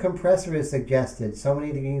kind of compressor is suggested? So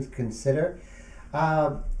many things to consider.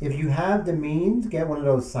 If you have the means, get one of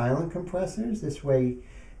those silent compressors. This way,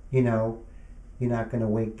 you know, you're not going to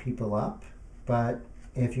wake people up. But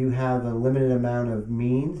if you have a limited amount of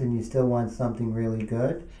means and you still want something really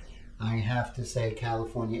good, I have to say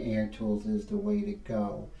California Air Tools is the way to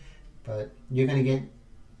go. But you're going to get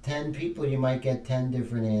 10 people, you might get 10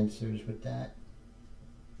 different answers with that.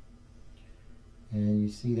 And you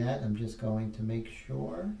see that? I'm just going to make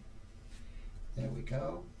sure. There we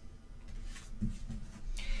go.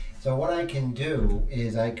 So what I can do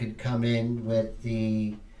is I could come in with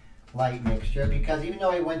the light mixture, because even though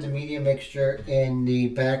I went to medium mixture in the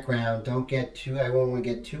background, I won't want to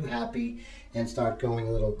get too happy and start going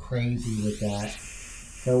a little crazy with that.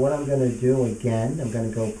 So what I'm going to do again, I'm going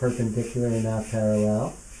to go perpendicular and not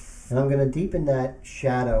parallel. And I'm going to deepen that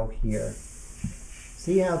shadow here.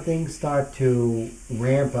 See how things start to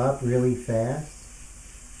ramp up really fast?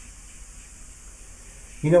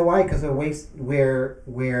 You know why? Because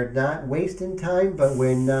we're not wasting time, but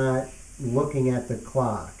we're not looking at the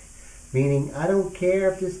clock. Meaning, I don't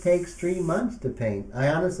care if this takes 3 months to paint. I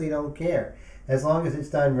honestly don't care. As long as it's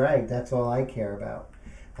done right, that's all I care about.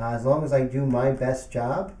 As long as I do my best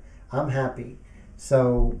job, I'm happy.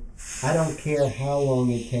 So, I don't care how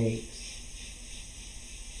long it takes.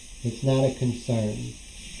 It's not a concern.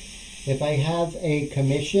 If I have a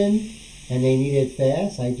commission and they need it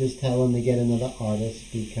fast, I just tell them to get another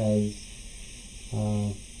artist because,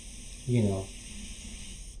 you know,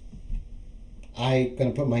 I'm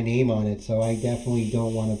going to put my name on it, so I definitely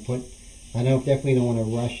don't want to definitely don't want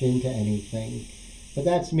to rush into anything. But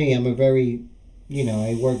that's me. I'm a very, you know,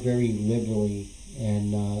 I work very liberally,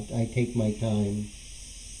 and I take my time.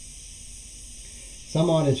 Some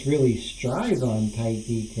artists really strive on tight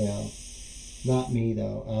detail. Not me,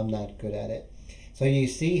 though. I'm not good at it. So you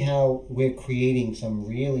see how we're creating some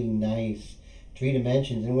really nice 3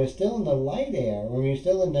 dimensions, and we're still in the light air, or we're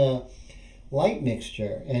still in the light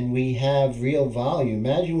mixture, and we have real volume.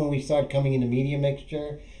 Imagine when we start coming into medium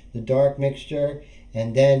mixture, the dark mixture,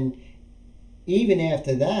 and then even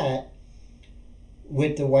after that,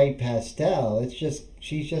 with the white pastel, it's just,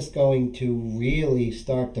 she's just going to really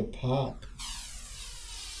start to pop.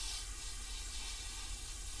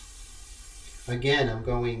 Again, I'm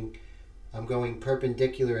going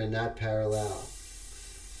perpendicular and not parallel,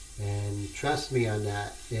 and trust me on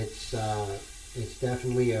that. It's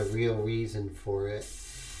definitely a real reason for it,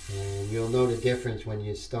 and you'll know the difference when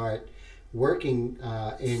you start working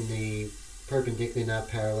in the perpendicular, not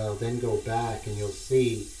parallel. Then go back and you'll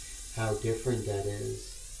see how different that is.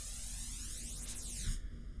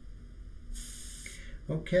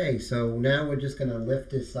 Okay, so now we're just going to lift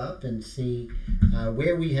this up and see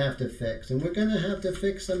where we have to fix, and we're going to have to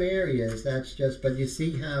fix some areas. That's just, but you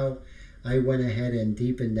see how I went ahead and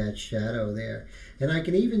deepened that shadow there. And I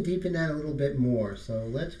can even deepen that a little bit more. So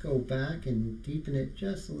let's go back and deepen it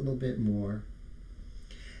just a little bit more.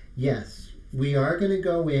 Yes, we are going to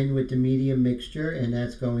go in with the medium mixture, and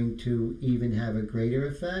that's going to even have a greater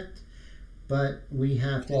effect. But we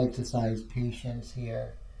have to exercise patience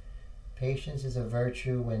here. Patience is a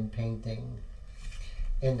virtue when painting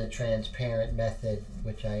in the transparent method,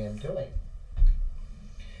 which I am doing.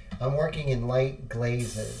 I'm working in light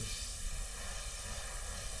glazes.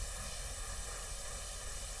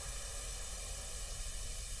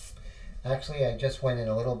 Actually, I just went in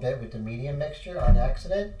a little bit with the medium mixture on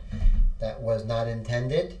accident. That was not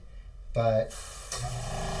intended, but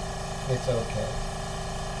it's okay.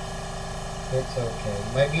 It's okay.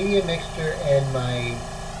 My medium mixture and my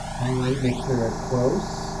light mixture are close,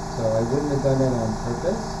 so I wouldn't have done that on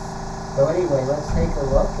purpose. So anyway, let's take a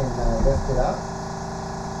look and lift it up.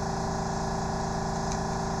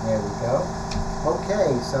 There we go.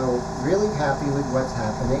 Okay, so really happy with what's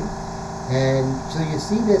happening. And so you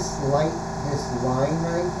see this line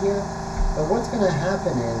right here, but what's going to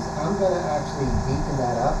happen is I'm going to actually deepen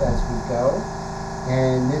that up as we go,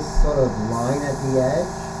 and this sort of line at the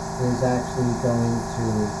edge is actually going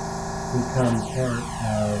to become part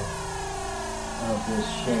of this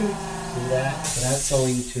shape. See that? So that's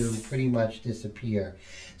going to pretty much disappear.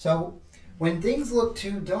 So when things look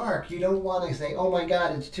too dark, you don't want to say, oh my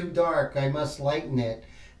God, it's too dark, I must lighten it.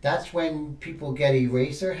 That's when people get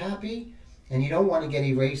eraser happy. And you don't want to get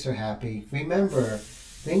eraser happy. Remember,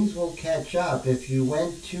 things will catch up. If you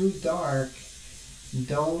went too dark,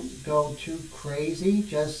 don't go too crazy.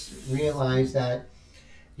 Just realize that,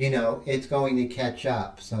 you know, it's going to catch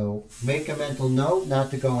up. So make a mental note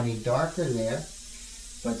not to go any darker there.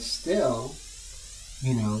 But still,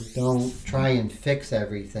 you know, don't try and fix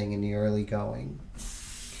everything in the early going.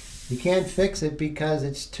 You can't fix it because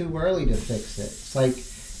it's too early to fix it. It's like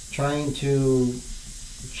trying to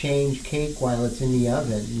change cake while it's in the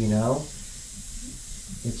oven, you know?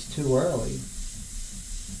 It's too early.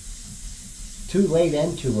 Too late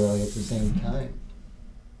and too early at the same time.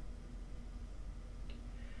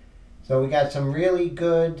 So we got some really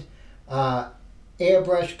good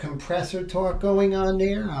airbrush compressor torque going on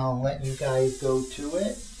there. I'll let you guys go to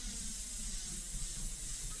it.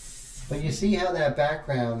 But you see how that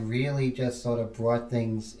background really just sort of brought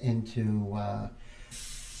things into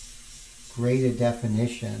greater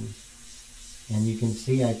definition, and you can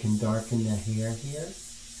see I can darken the hair here.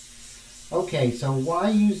 Okay, so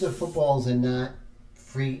why use the footballs and not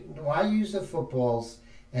free? Why use the footballs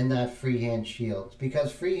and not freehand shields,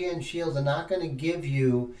 because freehand shields are not going to give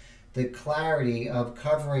you the clarity of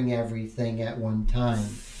covering everything at one time.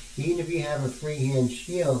 Even if you have a freehand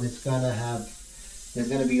shield, it's going to have, there's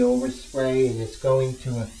going to be overspray, and it's going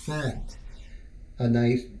to affect a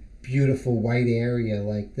nice beautiful white area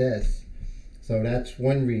like this. So that's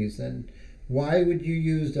one reason. Why would you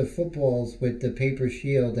use the footballs with the paper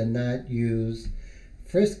shield and not use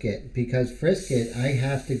Frisket? Because Frisket, I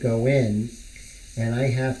have to go in and I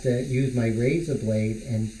have to use my razor blade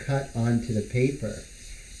and cut onto the paper.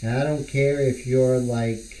 And I don't care if you're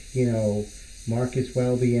like, you know, Marcus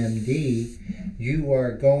Welby MD, you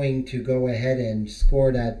are going to go ahead and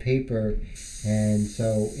score that paper, and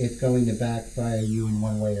so it's going to backfire you in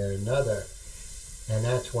one way or another. And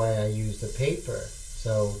that's why I use the paper.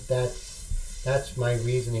 So that's my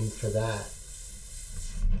reasoning for that.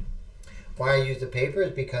 Why I use the paper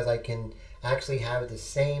is because I can actually have the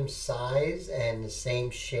same size and the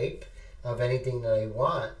same shape of anything that I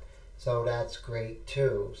want. So that's great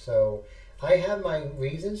too. So I have my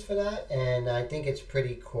reasons for that, and I think it's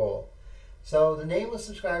pretty cool. So the nameless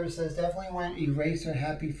subscriber says, definitely went eraser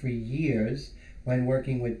happy for years when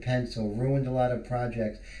working with pencil. Ruined a lot of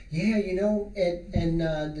projects. Yeah, you know, and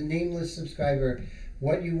the nameless subscriber,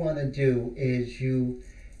 what you want to do is you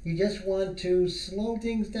just want to slow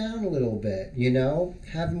things down a little bit, you know,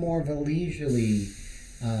 have more of a leisurely,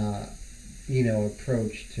 you know,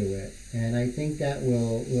 approach to it. And I think that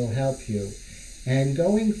will help you. And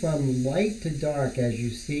going from light to dark, as you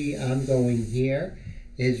see I'm going here,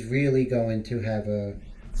 is really going to have a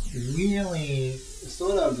really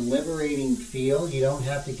sort of liberating feel. You don't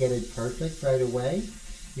have to get it perfect right away.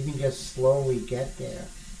 You can just slowly get there.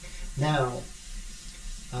 Now,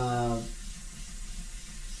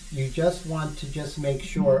 you just want to just make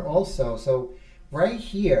sure also, so right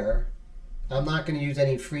here, I'm not going to use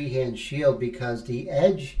any freehand shield because the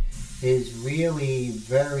edge is really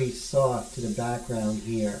very soft to the background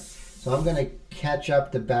here. So I'm going to catch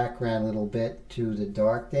up the background a little bit to the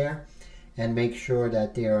dark there and make sure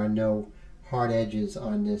that there are no hard edges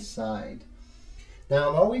on this side. Now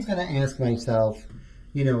I'm always going to ask myself,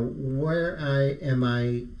 you know, where am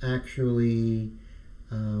I actually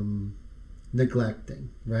neglecting,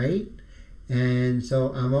 right? And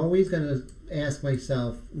so I'm always going to ask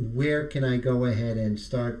myself, where can I go ahead and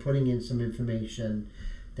start putting in some information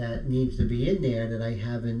that needs to be in there that I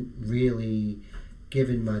haven't really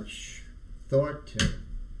given much thought to.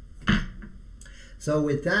 So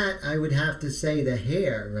with that, I would have to say the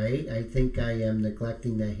hair, right? I think I am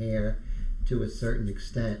neglecting the hair to a certain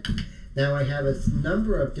extent. Now I have a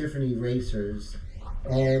number of different erasers,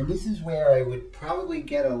 and this is where I would probably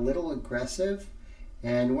get a little aggressive.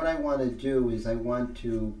 And what I want to do is I want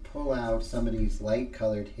to pull out some of these light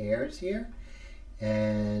colored hairs here,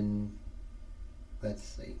 and let's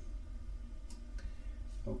see.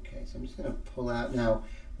 Okay, so I'm just going to pull out. Now,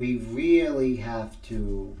 we really have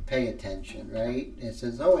to pay attention, right? It's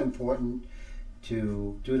so important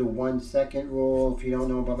to do the 1 second rule. If you don't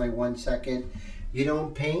know about my 1 second, you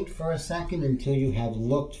don't paint for a second until you have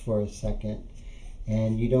looked for a second.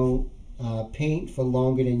 And you don't paint for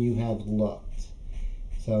longer than you have looked.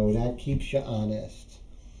 So that keeps you honest.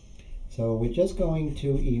 So we're just going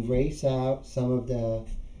to erase out some of the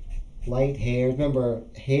light hairs. Remember,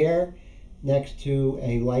 hair next to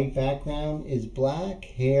a light background is black.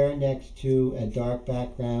 Hair next to a dark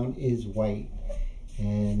background is white.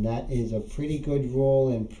 And that is a pretty good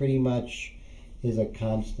rule and pretty much is a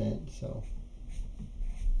constant. So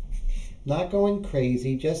not going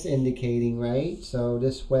crazy, just indicating, right? So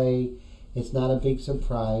this way it's not a big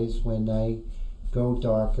surprise when I go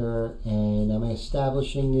darker, and I'm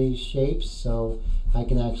establishing these shapes so I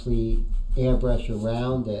can actually airbrush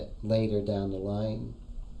around it later down the line.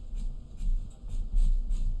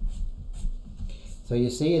 So you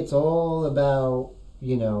see, it's all about,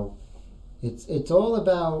 you know, it's all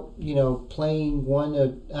about, you know, playing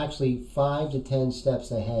actually 5 to 10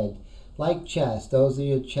 steps ahead. Like chess, those are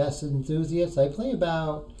your chess enthusiasts. I play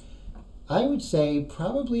about, I would say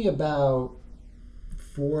probably about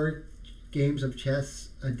 4 games of chess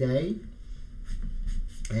a day.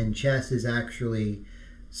 And chess is actually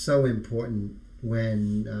so important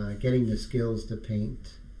when getting the skills to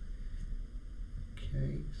paint.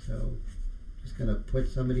 Okay, so just going to put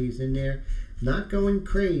some of these in there. Not going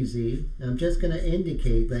crazy. I'm just going to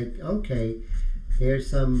indicate, like, okay, there's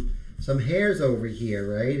some hairs over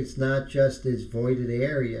here, right? It's not just this voided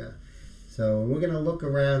area. So we're going to look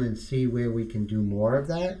around and see where we can do more of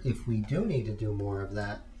that, if we do need to do more of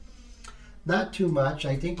that. Not too much.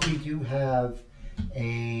 I think we do have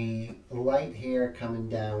a light hair coming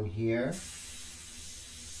down here.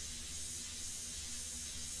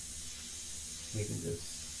 We can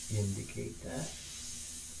just indicate that.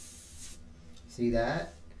 See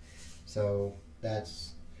that? So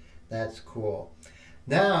that's cool.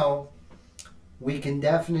 Now we can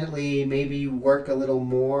definitely maybe work a little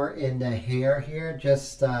more in the hair here,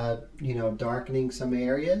 just you know, darkening some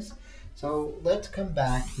areas. So let's come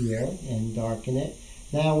back here and darken it.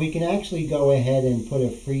 Now we can actually go ahead and put a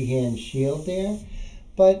freehand shield there,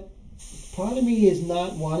 but part of me is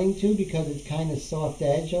not wanting to because it's kind of soft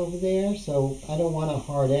edge over there, so I don't want a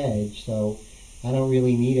hard edge, so I don't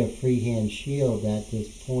really need a freehand shield at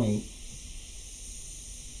this point.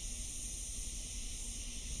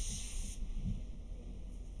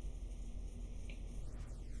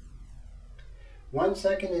 One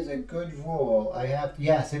second is a good rule.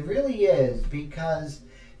 Yes, it really is, because,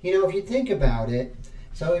 you know, if you think about it,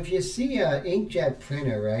 so if you see an inkjet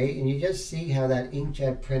printer, right, and you just see how that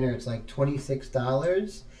inkjet printer, it's like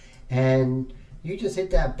 $26, and you just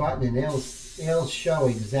hit that button and it'll show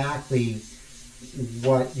exactly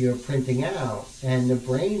what you're printing out. And the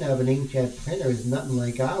brain of an inkjet printer is nothing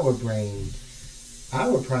like our brain.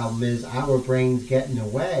 Our problem is our brains get in the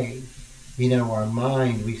way. You know, our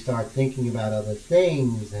mind, we start thinking about other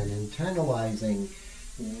things and internalizing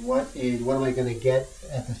what am I going to get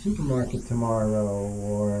at the supermarket tomorrow,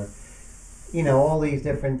 or, you know, all these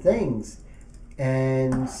different things.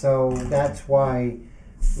 And so that's why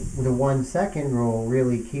the 1 second rule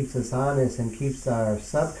really keeps us honest and keeps our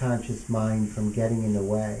subconscious mind from getting in the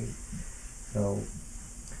way. So,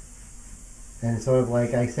 and it's sort of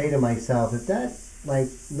like I say to myself, if that like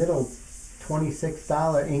little $26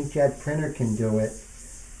 inkjet printer can do it,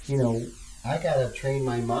 you know, I gotta train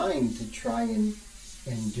my mind to try and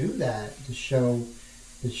do that, to show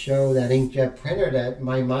that inkjet printer that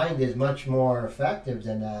my mind is much more effective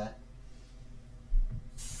than that.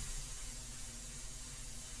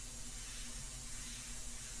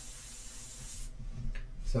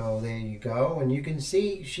 So there you go, and you can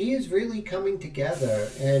see she is really coming together.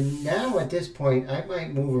 And now at this point I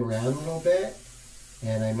might move around a little bit,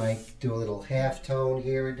 and I might do a little half tone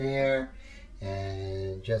here and there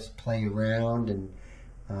and just play around. And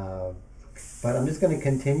but I'm just going to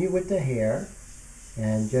continue with the hair,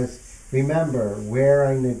 and just remember, where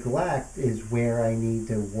I neglect is where I need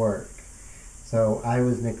to work. So I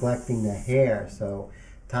was neglecting the hair, so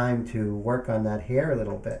time to work on that hair a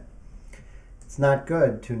little bit. It's not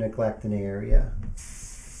good to neglect an area,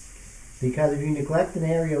 because if you neglect an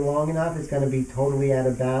area long enough, it's going to be totally out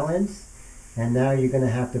of balance, and now you're going to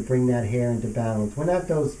have to bring that hair into balance. We're not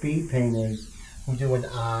those speed painters who do an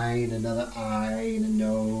eye and another eye and a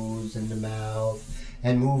nose and the mouth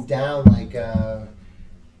and move down like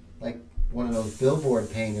one of those billboard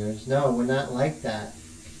painters. No, we're not like that.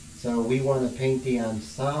 So we want to paint the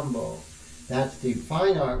ensemble. That's the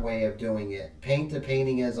fine art way of doing it. Paint the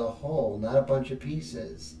painting as a whole, not a bunch of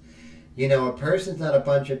pieces. You know, a person's not a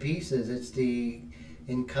bunch of pieces. It's they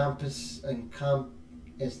encompass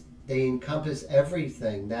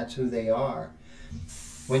everything. That's who they are.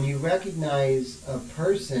 When you recognize a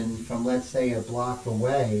person from, let's say, a block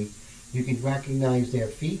away, you can recognize their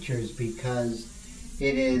features, because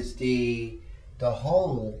it is the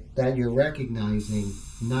whole that you're recognizing,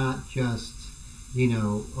 not just, you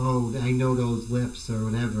know, oh, I know those lips or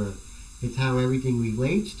whatever. It's how everything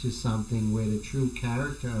relates to something, where the true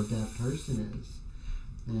character of that person is.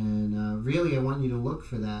 And really, I want you to look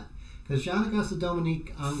for that. Because Jean-Auguste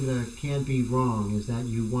Dominique Ingres can't be wrong, is that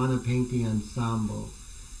you want to paint the ensemble.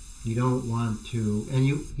 You don't want to, and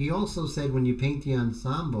he also said when you paint the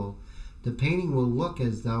ensemble, the painting will look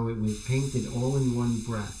as though it was painted all in one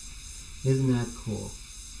breath. Isn't that cool?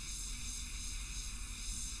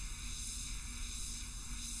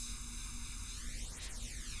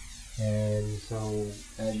 And so,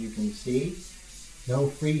 as you can see,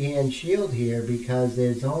 no freehand shield here, because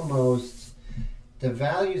there's almost, the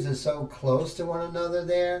values are so close to one another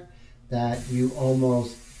there that you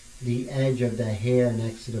almost, the edge of the hair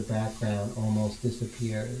next to the background almost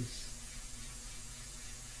disappears.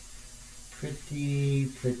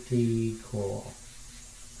 Pretty cool.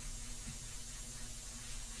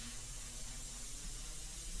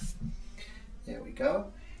 There we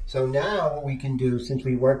go. So now what we can do, since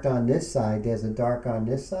we worked on this side, there's a dark on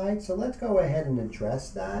this side, so let's go ahead and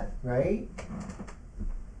address that, right?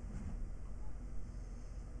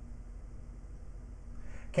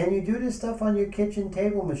 Can you do this stuff on your kitchen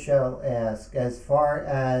table, Michelle asked? As far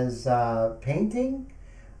as painting?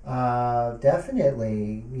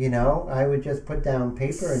 Definitely. You know, I would just put down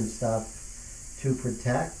paper and stuff to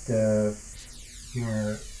protect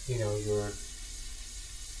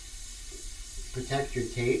protect your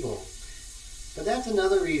table. But that's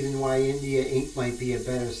another reason why India ink might be a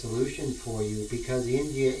better solution for you, because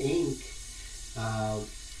India ink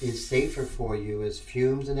is safer for you as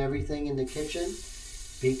fumes and everything in the kitchen.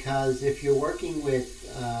 Because if you're working with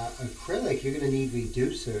acrylic, you're going to need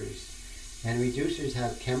reducers. And reducers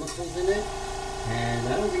have chemicals in it. And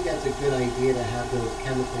I don't think that's a good idea to have those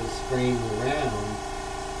chemicals spraying around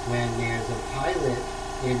when there's a pilot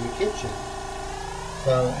in the kitchen.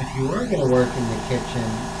 So if you were going to work in the kitchen,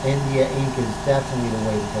 India ink is definitely the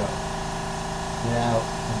way to go, without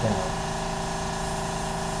a doubt.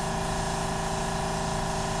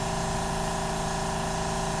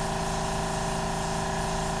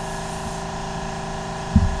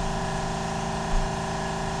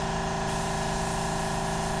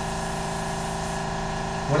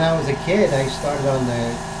 When I was a kid, I started on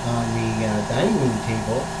the dining room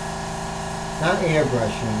table. Not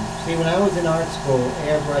airbrushing. See, when I was in art school,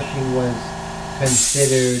 airbrushing was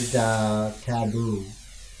considered taboo.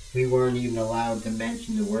 We weren't even allowed to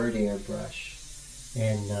mention the word airbrush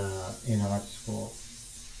in art school.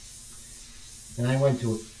 And I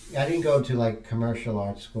didn't go to like commercial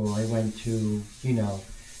art school. I went to, you know,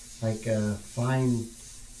 like a fine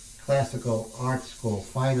classical art school,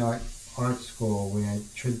 fine art school, where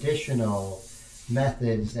traditional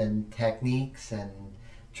methods and techniques and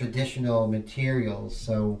traditional materials,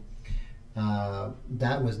 so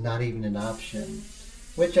that was not even an option,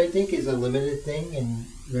 which I think is a limited thing in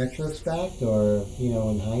retrospect, or you know,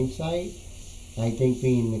 in hindsight. I think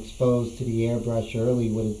being exposed to the airbrush early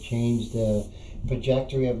would have changed the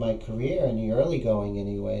trajectory of my career in the early going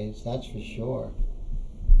anyways, that's for sure.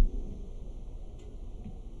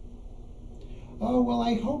 Oh, well,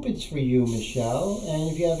 I hope it's for you, Michelle, and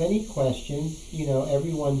if you have any questions, you know,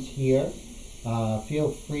 everyone's here.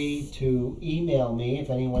 Feel free to email me if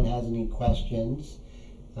anyone has any questions.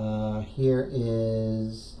 Here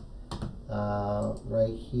is,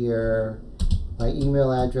 right here, my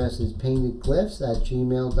email address is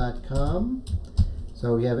paintedglyphs@gmail.com.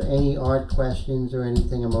 So if you have any art questions or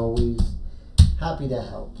anything, I'm always happy to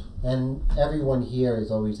help. And everyone here is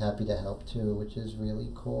always happy to help too, which is really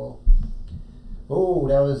cool. Oh,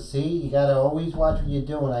 that was, see, you gotta always watch what you're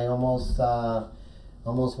doing. I almost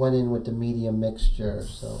went in with the medium mixture,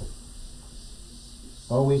 so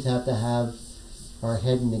always have to have our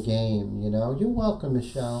head in the game, you know. You're welcome,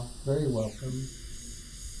 Michelle. Very welcome.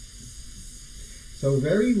 So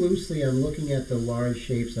very loosely, I'm looking at the large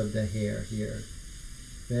shapes of the hair here.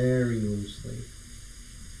 Very loosely.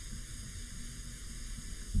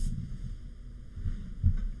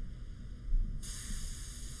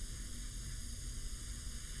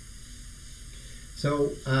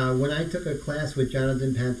 So when I took a class with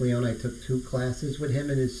Jonathan Pantaleone, I took 2 classes with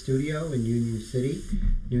him in his studio in Union City,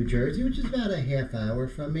 New Jersey, which is about a half hour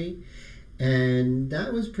from me. And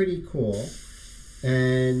that was pretty cool.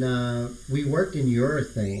 And we worked in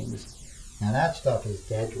urethanes. Now that stuff is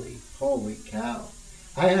deadly. Holy cow.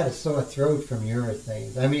 I had a sore throat from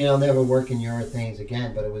urethanes. I mean, I'll never work in urethanes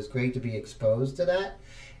again, but it was great to be exposed to that.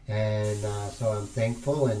 And so I'm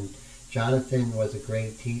thankful. And Jonathan was a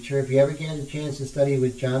great teacher. If you ever get a chance to study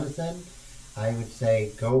with Jonathan, I would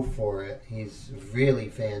say go for it. He's really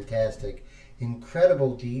fantastic.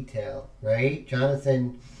 Incredible detail, right?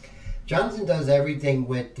 Jonathan does everything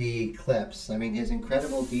with the clips. I mean, his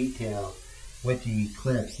incredible detail with the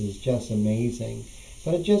clips is just amazing.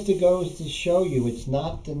 But it just goes to show you it's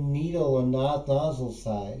not the needle or not nozzle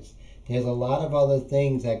size. There's a lot of other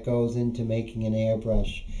things that goes into making an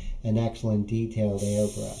airbrush an excellent detailed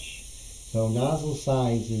airbrush. So nozzle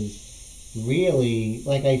size is really,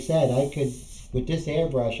 like I said, with this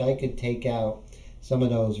airbrush, I could take out some of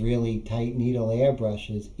those really tight needle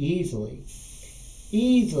airbrushes easily.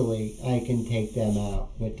 Easily, I can take them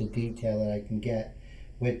out with the detail that I can get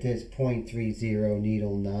with this .30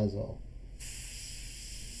 needle nozzle.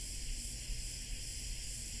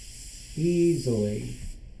 Easily.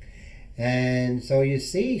 And so you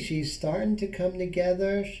see, she's starting to come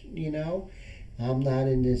together, you know. I'm not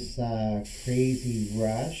in this crazy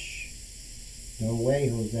rush. No way,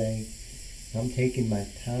 Jose. I'm taking my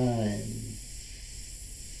time.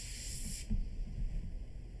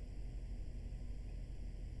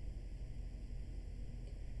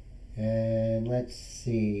 And let's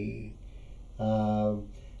see.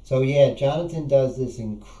 So yeah, Jonathan does this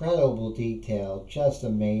incredible detail. Just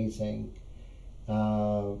amazing.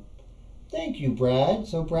 Thank you, Brad.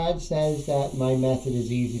 So Brad says that my method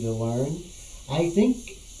is easy to learn. I think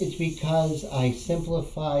it's because I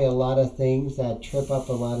simplify a lot of things that trip up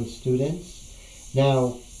a lot of students.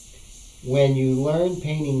 Now, when you learn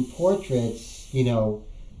painting portraits, you know,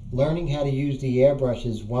 learning how to use the airbrush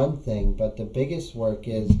is one thing, but the biggest work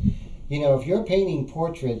is you know, if you're painting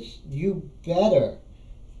portraits, you better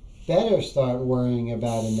start worrying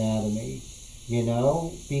about anatomy, you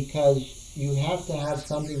know, because you have to have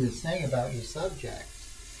something to say about your subject.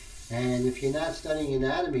 And if you're not studying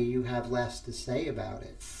anatomy, you have less to say about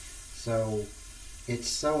it. So it's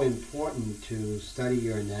so important to study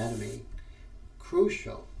your anatomy.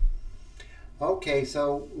 Crucial. Okay,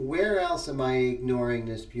 so where else am I ignoring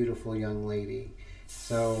this beautiful young lady?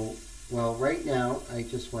 So, well, right now, I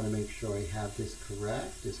just want to make sure I have this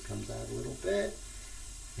correct. This comes out a little bit,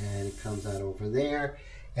 and it comes out over there.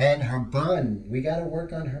 And her bun. We got to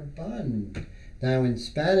work on her bun. Now, in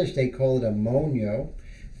Spanish, they call it a moño,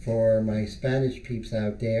 for my Spanish peeps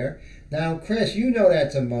out there. Now, Chris, you know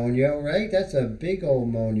that's a moño, right? That's a big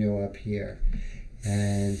old moño up here.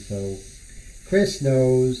 And so Chris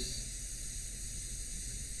knows.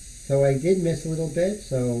 So I did miss a little bit.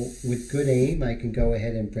 So with good aim, I can go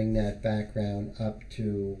ahead and bring that background up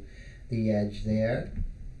to the edge there.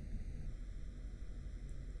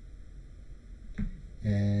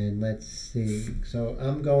 And let's see. So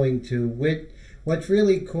I'm going to, what's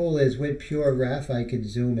really cool is with Pure Ref, I could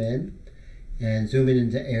zoom in and zoom in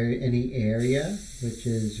into any area, which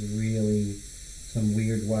is really some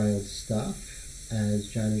weird, wild stuff, as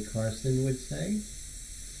Johnny Carson would say.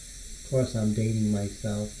 Of course, I'm dating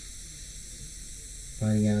myself,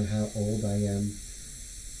 finding out how old I am,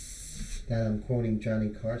 that I'm quoting Johnny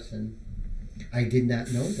Carson. I did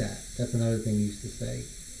not know that. That's another thing he used to say.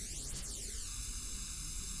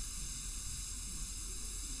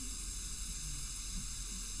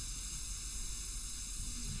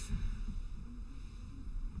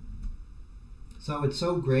 So it's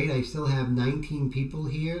so great. I still have 19 people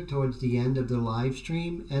here towards the end of the live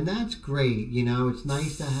stream, and that's great. You know, it's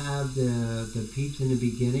nice to have the peeps in the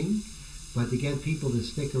beginning, but to get people to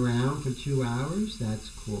stick around for 2 hours, that's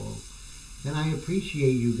cool. And I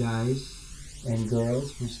appreciate you guys and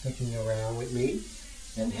girls for sticking around with me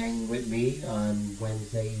and hanging with me on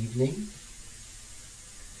Wednesday evening.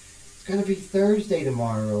 It's going to be Thursday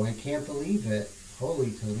tomorrow. I can't believe it.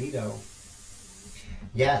 Holy Toledo.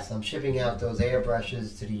 Yes, I'm shipping out those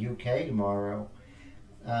airbrushes to the UK tomorrow.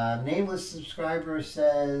 Nameless subscriber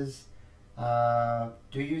says,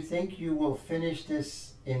 do you think you will finish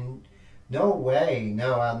this in... No way.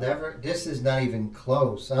 No, I'll never. This is not even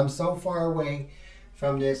close. I'm so far away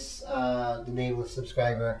from this, the nameless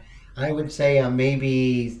subscriber. I would say I'm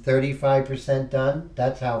maybe 35% done.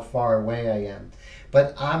 That's how far away I am.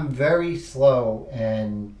 But I'm very slow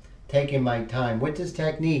and taking my time. With this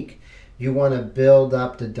technique, you want to build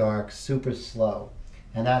up the dark super slow.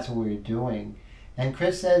 And that's what we're doing. And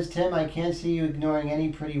Chris says, Tim, I can't see you ignoring any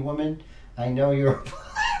pretty woman. I know you're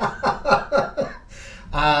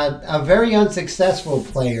a very unsuccessful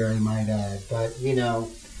player, I might add. But, you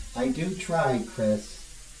know, I do try, Chris.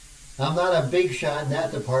 I'm not a big shot in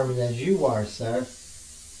that department as you are, sir.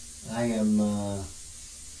 I'm a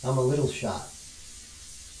little shot.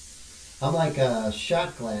 I'm like a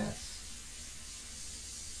shot glass.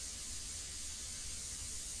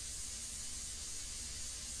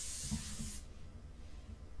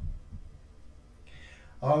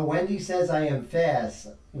 Oh, Wendy says I am fast.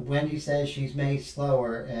 Wendy says she's made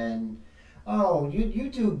slower. And, oh, you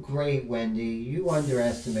do great, Wendy. You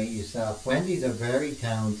underestimate yourself. Wendy's a very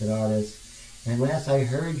talented artist. And last I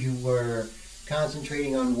heard, you were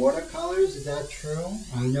concentrating on watercolors. Is that true?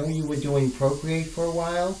 I know you were doing Procreate for a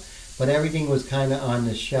while, but everything was kind of on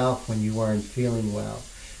the shelf when you weren't feeling well.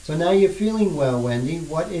 So now you're feeling well, Wendy.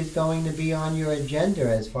 What is going to be on your agenda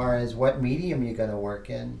as far as what medium you're going to work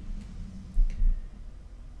in?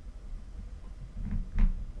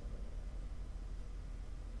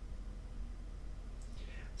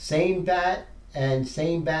 Same bat and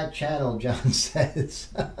same bat channel, John says.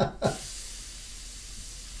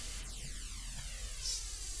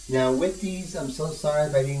 Now with these, I'm so sorry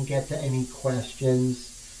if I didn't get to any questions.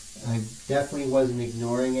 I definitely wasn't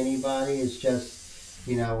ignoring anybody. It's just,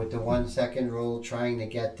 you know, with the 1 second rule, trying to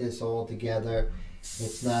get this all together,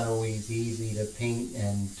 it's not always easy to paint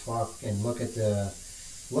and talk and look at the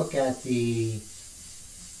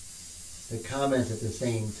comments at the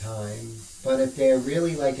same time. But if they're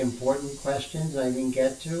really like important questions I didn't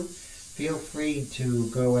get to, feel free to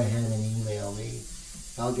go ahead and email me.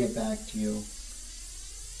 I'll get back to you.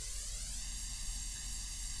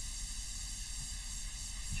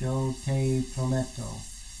 Yo te prometo.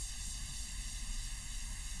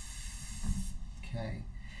 Okay,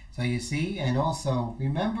 so you see, and also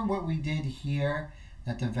remember what we did here,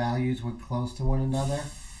 that the values were close to one another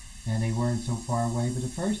and they weren't so far away. But the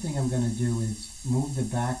first thing I'm going to do is move the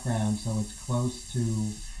background so it's close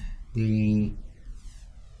to the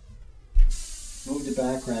move the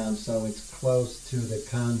background so it's close to the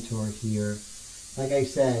contour here. Like I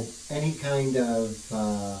said, any kind of,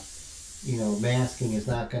 masking is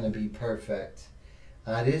not going to be perfect.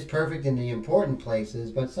 It is perfect in the important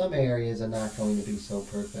places, but some areas are not going to be so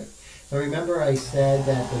perfect. So remember I said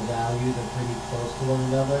that the values are pretty close to one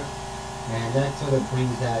another, and that sort of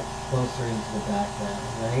brings that closer into the background,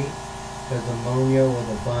 right? Because the monio or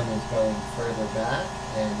the bun is going further back,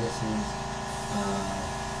 and this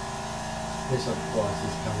of course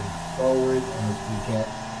is coming forward as we get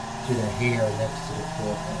to the hair next to the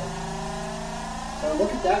forehead. So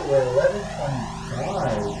look at that, we're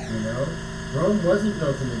 11:25, Rome wasn't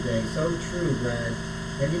built in a day. So true, Brad.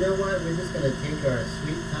 And you know what? We're just going to take our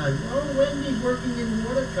sweet time. Oh, Wendy's working in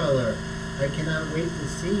watercolor. I cannot wait to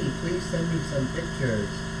see. Please send me some pictures.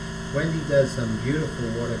 Wendy does some beautiful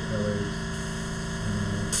watercolors.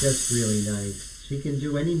 Just really nice. She can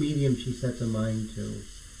do any medium she sets her mind to.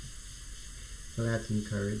 So that's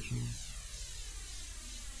encouraging.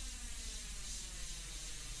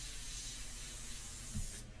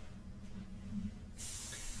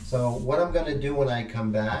 So what I'm going to do when I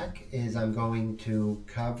come back is I'm going to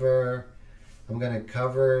cover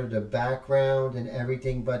the background and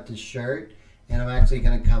everything but the shirt, and I'm actually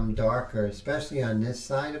going to come darker, especially on this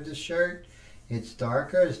side of the shirt. It's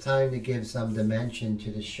darker. It's time to give some dimension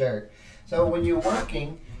to the shirt. So when you're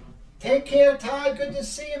working, take care, Todd. Good to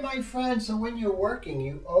see you, my friend. So when you're working,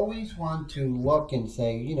 you always want to look and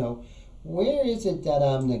say, where is it that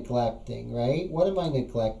I'm neglecting, right? What am I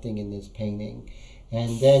neglecting in this painting?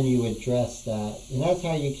 And then you address that. And that's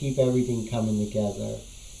how you keep everything coming together.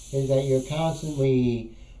 Is that you're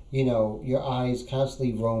constantly, your eyes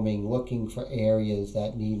constantly roaming, looking for areas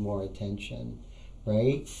that need more attention,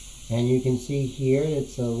 right? And you can see here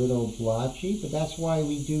it's a little blotchy, but that's why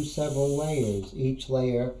we do several layers. Each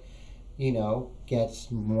layer, gets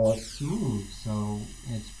more smooth, so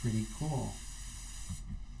it's pretty cool.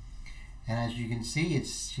 And as you can see,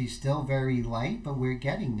 she's still very light, but we're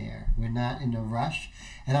getting there. We're not in a rush.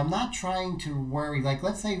 And I'm not trying to worry. Like,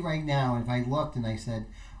 let's say right now, if I looked and I said,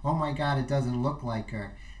 oh my God, it doesn't look like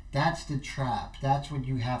her. That's the trap. That's what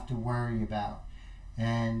you have to worry about.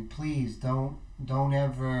 And please, don't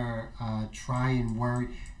ever try and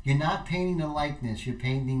worry. You're not painting the likeness. You're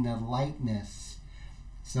painting the lightness.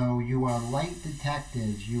 So you are light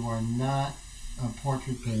detectives. You are not a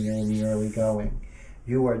portrait painter in the early going.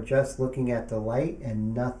 You are just looking at the light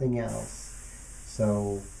and nothing else.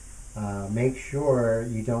 So make sure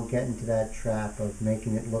you don't get into that trap of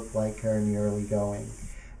making it look like her in the early going.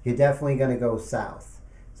 You're definitely going to go south.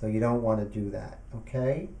 So you don't want to do that,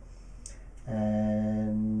 okay?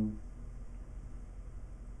 And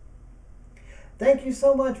thank you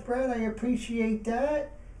so much, Brad. I appreciate that.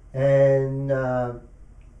 And the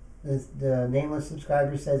nameless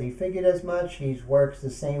subscriber says he figured as much. He works the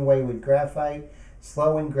same way with graphite.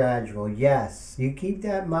 Slow and gradual. Yes, you keep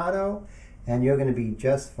that motto and you're going to be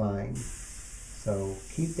just fine. So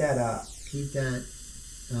keep that up. Keep that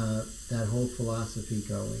that whole philosophy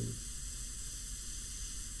going.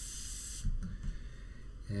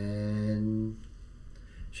 And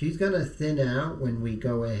she's going to thin out when we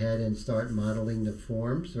go ahead and start modeling the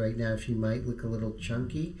forms. Right now she might look a little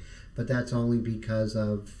chunky, but that's only because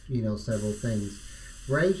of, several things.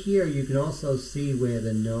 Right here you can also see where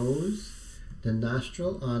the nose, the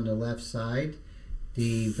nostril on the left side,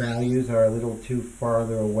 the values are a little too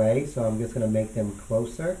farther away, so I'm just going to make them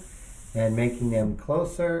closer. And making them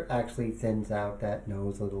closer actually thins out that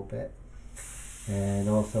nose a little bit. And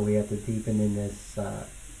also we have to deepen in this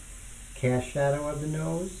cast shadow of the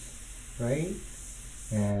nose, right?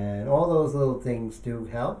 And all those little things do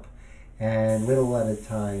help, and little at a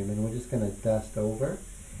time. And we're just going to dust over.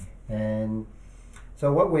 And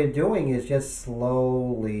so what we're doing is just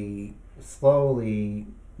slowly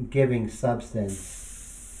giving substance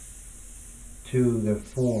to the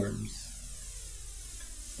forms.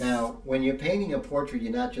 Now, when you're painting a portrait,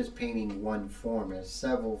 you're not just painting one form. There's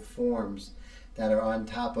several forms that are on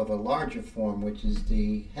top of a larger form, which is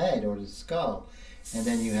the head or the skull. And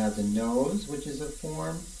then you have the nose, which is a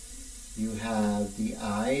form. You have the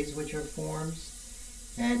eyes, which are forms.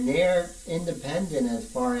 And they're independent as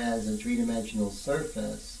far as a three-dimensional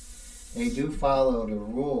surface. They do follow the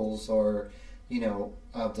rules of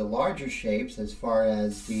the larger shapes as far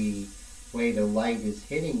as the way the light is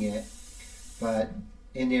hitting it, but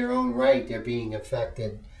in their own right they're being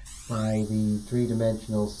affected by the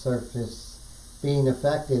three-dimensional surface, being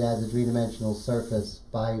affected as a three-dimensional surface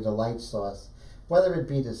by the light source, whether it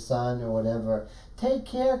be the sun or whatever. Take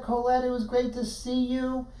care, Colette. It was great to see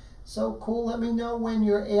you. So cool. Let me know when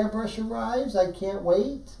your airbrush arrives. I can't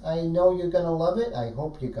wait. I know you're going to love it. I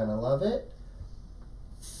hope you're going to love it.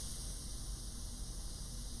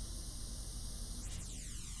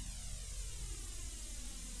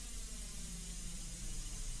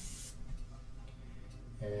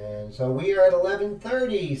 And so we are at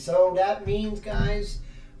 11:30. So that means, guys,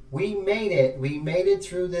 we made it. We made it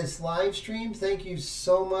through this live stream. Thank you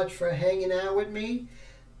so much for hanging out with me.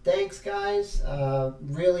 Thanks, guys.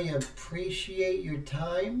 Really appreciate your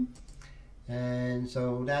time. And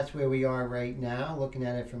so that's where we are right now, looking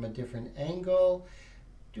at it from a different angle.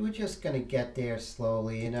 We're just going to get there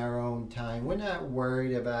slowly in our own time. We're not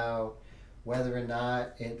worried about whether or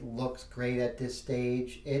not it looks great at this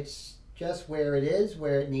stage. It's just where it is,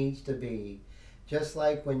 where it needs to be. Just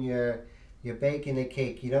like when you're baking a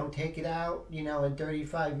cake. You don't take it out, in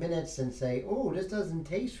 35 minutes and say, oh, this doesn't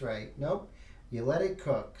taste right. Nope. You let it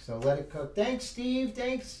cook. So let it cook. Thanks, Steve.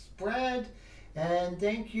 Thanks, Brad. And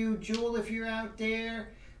thank you, Jewel, if you're out there.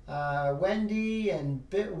 Wendy and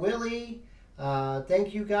Willie.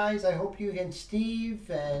 Thank you, guys. I hope you and Steve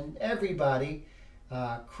and everybody.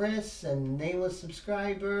 Chris and Nameless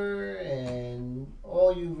Subscriber and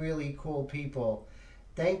all you really cool people.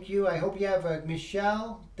 Thank you. I hope you have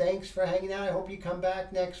Michelle. Thanks for hanging out. I hope you come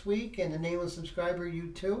back next week. And the Nameless Subscriber, you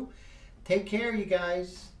too. Take care, you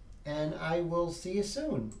guys. And I will see you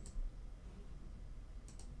soon.